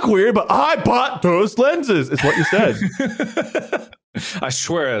talk weird, but I bought those lenses, is what you said. I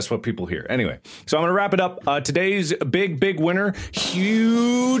swear that's what people hear. Anyway, so I'm going to wrap it up. Today's big winner.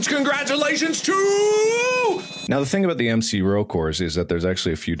 Huge congratulations to... Now, the thing about the MC Rollcores is that there's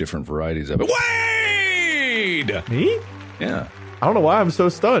actually a few different varieties of it. Wade! Me? Yeah. I don't know why I'm so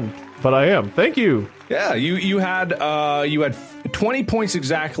stunned, but I am. Thank you. Yeah, you had 20 points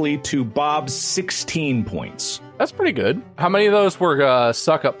exactly to Bob's 16 points. That's pretty good. How many of those were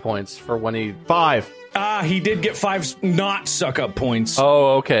suck-up points for when he... 5. He did get 5 not suck-up points.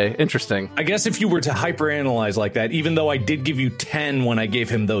 Oh, okay. Interesting. I guess if you were to hyperanalyze like that, even though I did give you 10 when I gave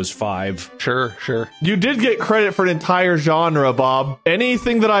him those 5. Sure. You did get credit for an entire genre, Bob.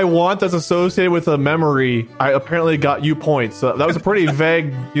 Anything that I want that's associated with a memory, I apparently got you points. So that was a pretty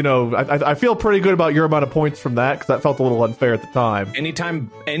vague, I feel pretty good about your amount of points from that, because that felt a little unfair at the time.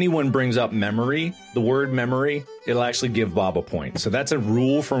 Anytime anyone brings up memory, the word memory, it'll actually give Bob a point. So that's a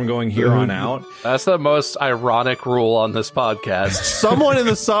rule from going here on out. That's the most ironic rule on this podcast. Someone in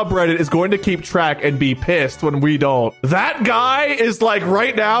the subreddit is going to keep track and be pissed when we don't. That guy is like,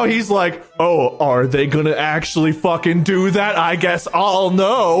 right now, he's like, oh, are they going to actually fucking do that? I guess I'll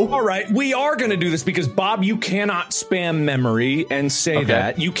know. All right, we are going to do this because, Bob, you cannot spam memory and say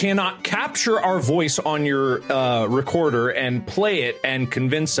that. You cannot capture our voice on your recorder and play it and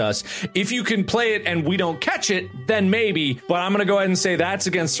convince us. If you can play it and we don't catch it, then maybe, but I'm going to go ahead and say that's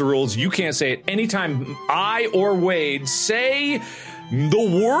against the rules. You can't say it. Anytime I or Wade say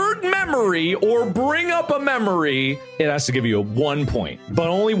the word memory or bring up a memory, it has to give you a 1 point, but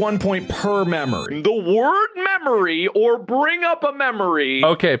only 1 point per memory. The word memory or bring up a memory.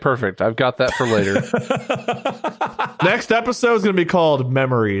 Okay, perfect. I've got that for later. Next episode is going to be called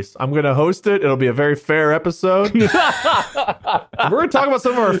Memories. I'm going to host it. It'll be a very fair episode. We're going to talk about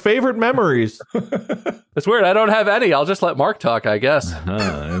some of our favorite memories. It's weird. I don't have any. I'll just let Mark talk, I guess.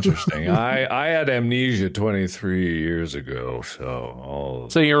 Interesting. I had amnesia 23 years ago, so...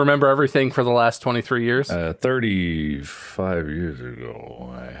 So you remember everything for the last 23 years? 35 years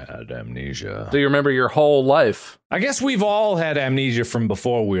ago, I had amnesia. So you remember your whole life? I guess we've all had amnesia from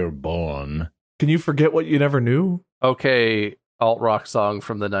before we were born. Can you forget what you never knew? Okay, alt-rock song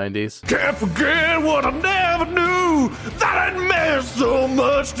from the 90s. Can't forget what I never knew, that it meant so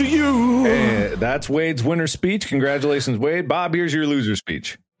much to you. Hey, that's Wade's winner speech. Congratulations, Wade. Bob, here's your loser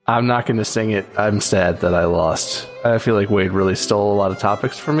speech. I'm not going to sing it. I'm sad that I lost. I feel like Wade really stole a lot of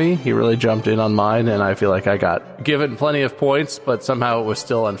topics from me. He really jumped in on mine, and I feel like I got given plenty of points, but somehow it was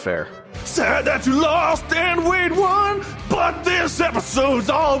still unfair. Sad that you lost and Wade won, but this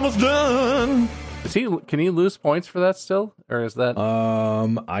episode's almost done. Can he lose points for that still? Or is that...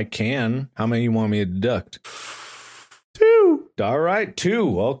 I can. How many you want me to deduct? 2. All right,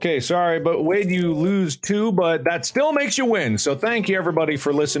 2. Okay, sorry, but Wade, you lose 2, but that still makes you win. So thank you, everybody,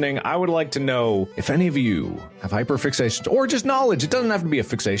 for listening. I would like to know if any of you have hyperfixations or just knowledge. It doesn't have to be a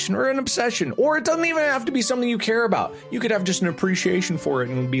fixation or an obsession, or it doesn't even have to be something you care about. You could have just an appreciation for it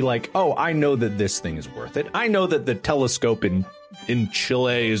and be like, oh, I know that this thing is worth it. I know that the telescope in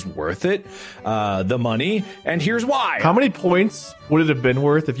Chile is worth it, the money, and here's why. How many points would it have been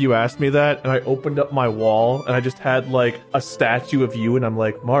worth if you asked me that and I opened up my wall and I just had like a statue of you and I'm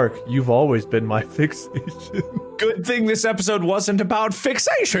like, Mark, you've always been my fixation. Good thing this episode wasn't about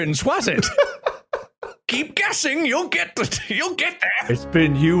fixations, was it? Keep guessing, you'll get there. It's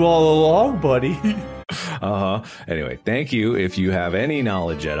been you all along, buddy. Anyway, thank you. If you have any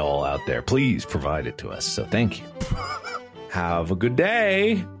knowledge at all out there, please provide it to us. So thank you. Have a good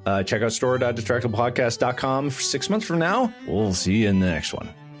day. Check out store.distractiblepodcast.com for 6 months from now. We'll see you in the next one.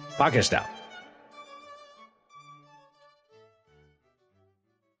 Podcast out.